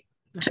 legit.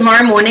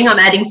 Tomorrow morning, I'm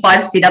adding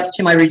 5 sit-ups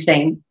to my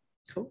routine.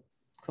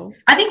 Cool.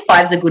 I think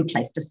 5 is a good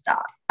place to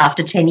start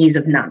after 10 years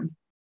of none.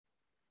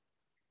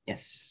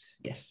 Yes,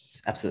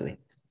 absolutely.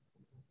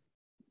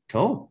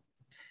 Cool.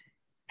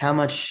 How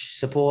much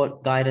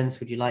support,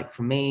 guidance would you like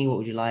from me? What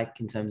would you like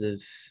in terms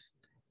of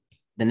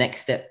the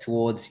next step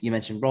towards, you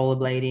mentioned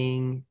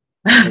rollerblading.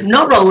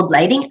 Not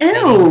rollerblading.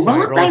 Ew,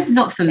 rollerblades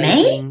not for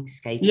me.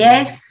 Skating.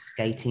 Yes.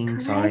 Skating,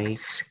 correct. Sorry.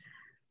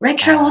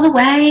 Retro all the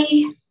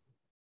way.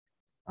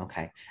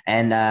 Okay.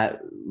 And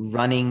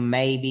running,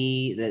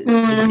 maybe,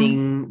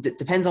 lifting,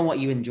 depends on what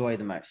you enjoy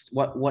the most.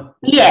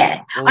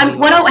 Yeah. How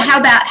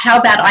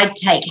about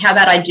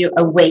I do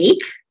a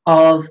week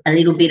of a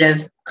little bit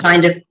of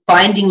kind of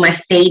finding my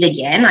feet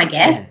again, I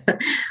guess.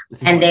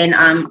 And then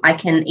I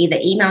can either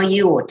email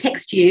you or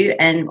text you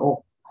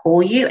or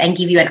call you and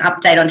give you an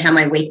update on how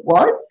my week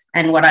was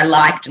and what I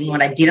liked and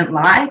what I didn't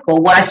like,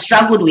 or what I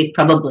struggled with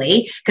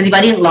probably, because if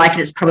I didn't like it,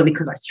 it's probably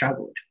because I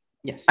struggled.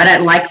 Yes. I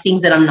don't like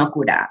things that I'm not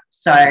good at.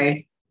 So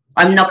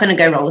I'm not going to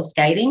go roller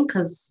skating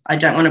because I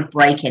don't want to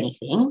break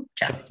anything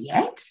just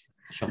yet.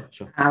 Sure.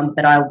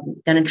 But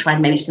I'm going to try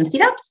maybe do some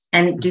sit-ups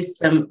and do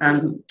some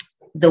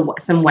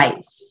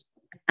weights.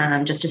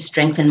 Just to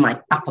strengthen my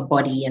upper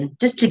body and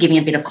just to give me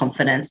a bit of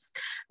confidence.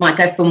 Might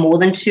go for more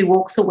than 2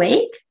 walks a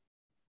week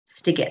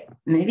just to get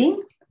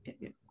moving.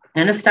 I'm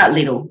going to start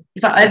little.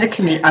 If I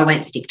overcommit, I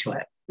won't stick to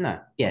it. No,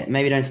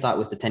 maybe don't start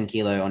with the 10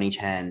 kilo on each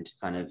hand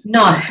kind of.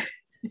 No.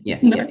 Yeah,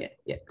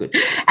 good.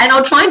 And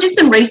I'll try and do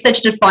some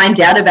research to find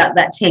out about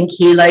that 10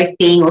 kilo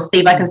thing, or see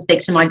if I can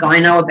speak to my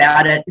gyno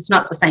about it. It's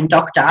not the same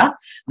doctor,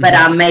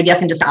 but maybe I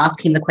can just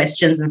ask him the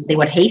questions and see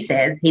what he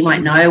says. He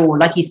might know, or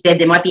like you said,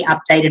 there might be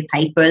updated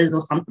papers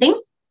or something.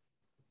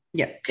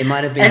 Yeah, it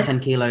might have been 10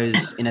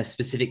 kilos in a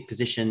specific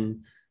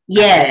position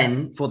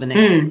for the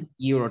next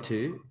year or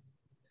two.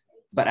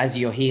 But as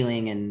you're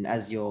healing and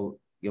as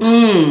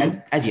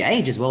as you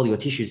age as well, your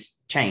tissues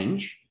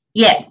change.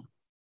 Yeah.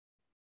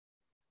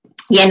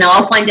 Yeah, no,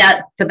 I'll find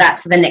out for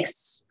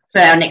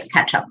our next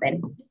catch up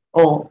then.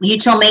 Or you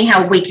tell me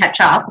how we catch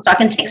up. So I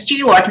can text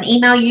you or I can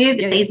email you if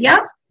it's easier.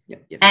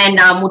 Yep. And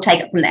we'll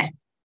take it from there.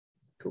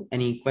 Cool.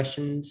 Any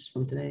questions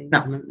from today?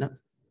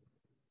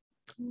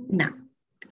 No.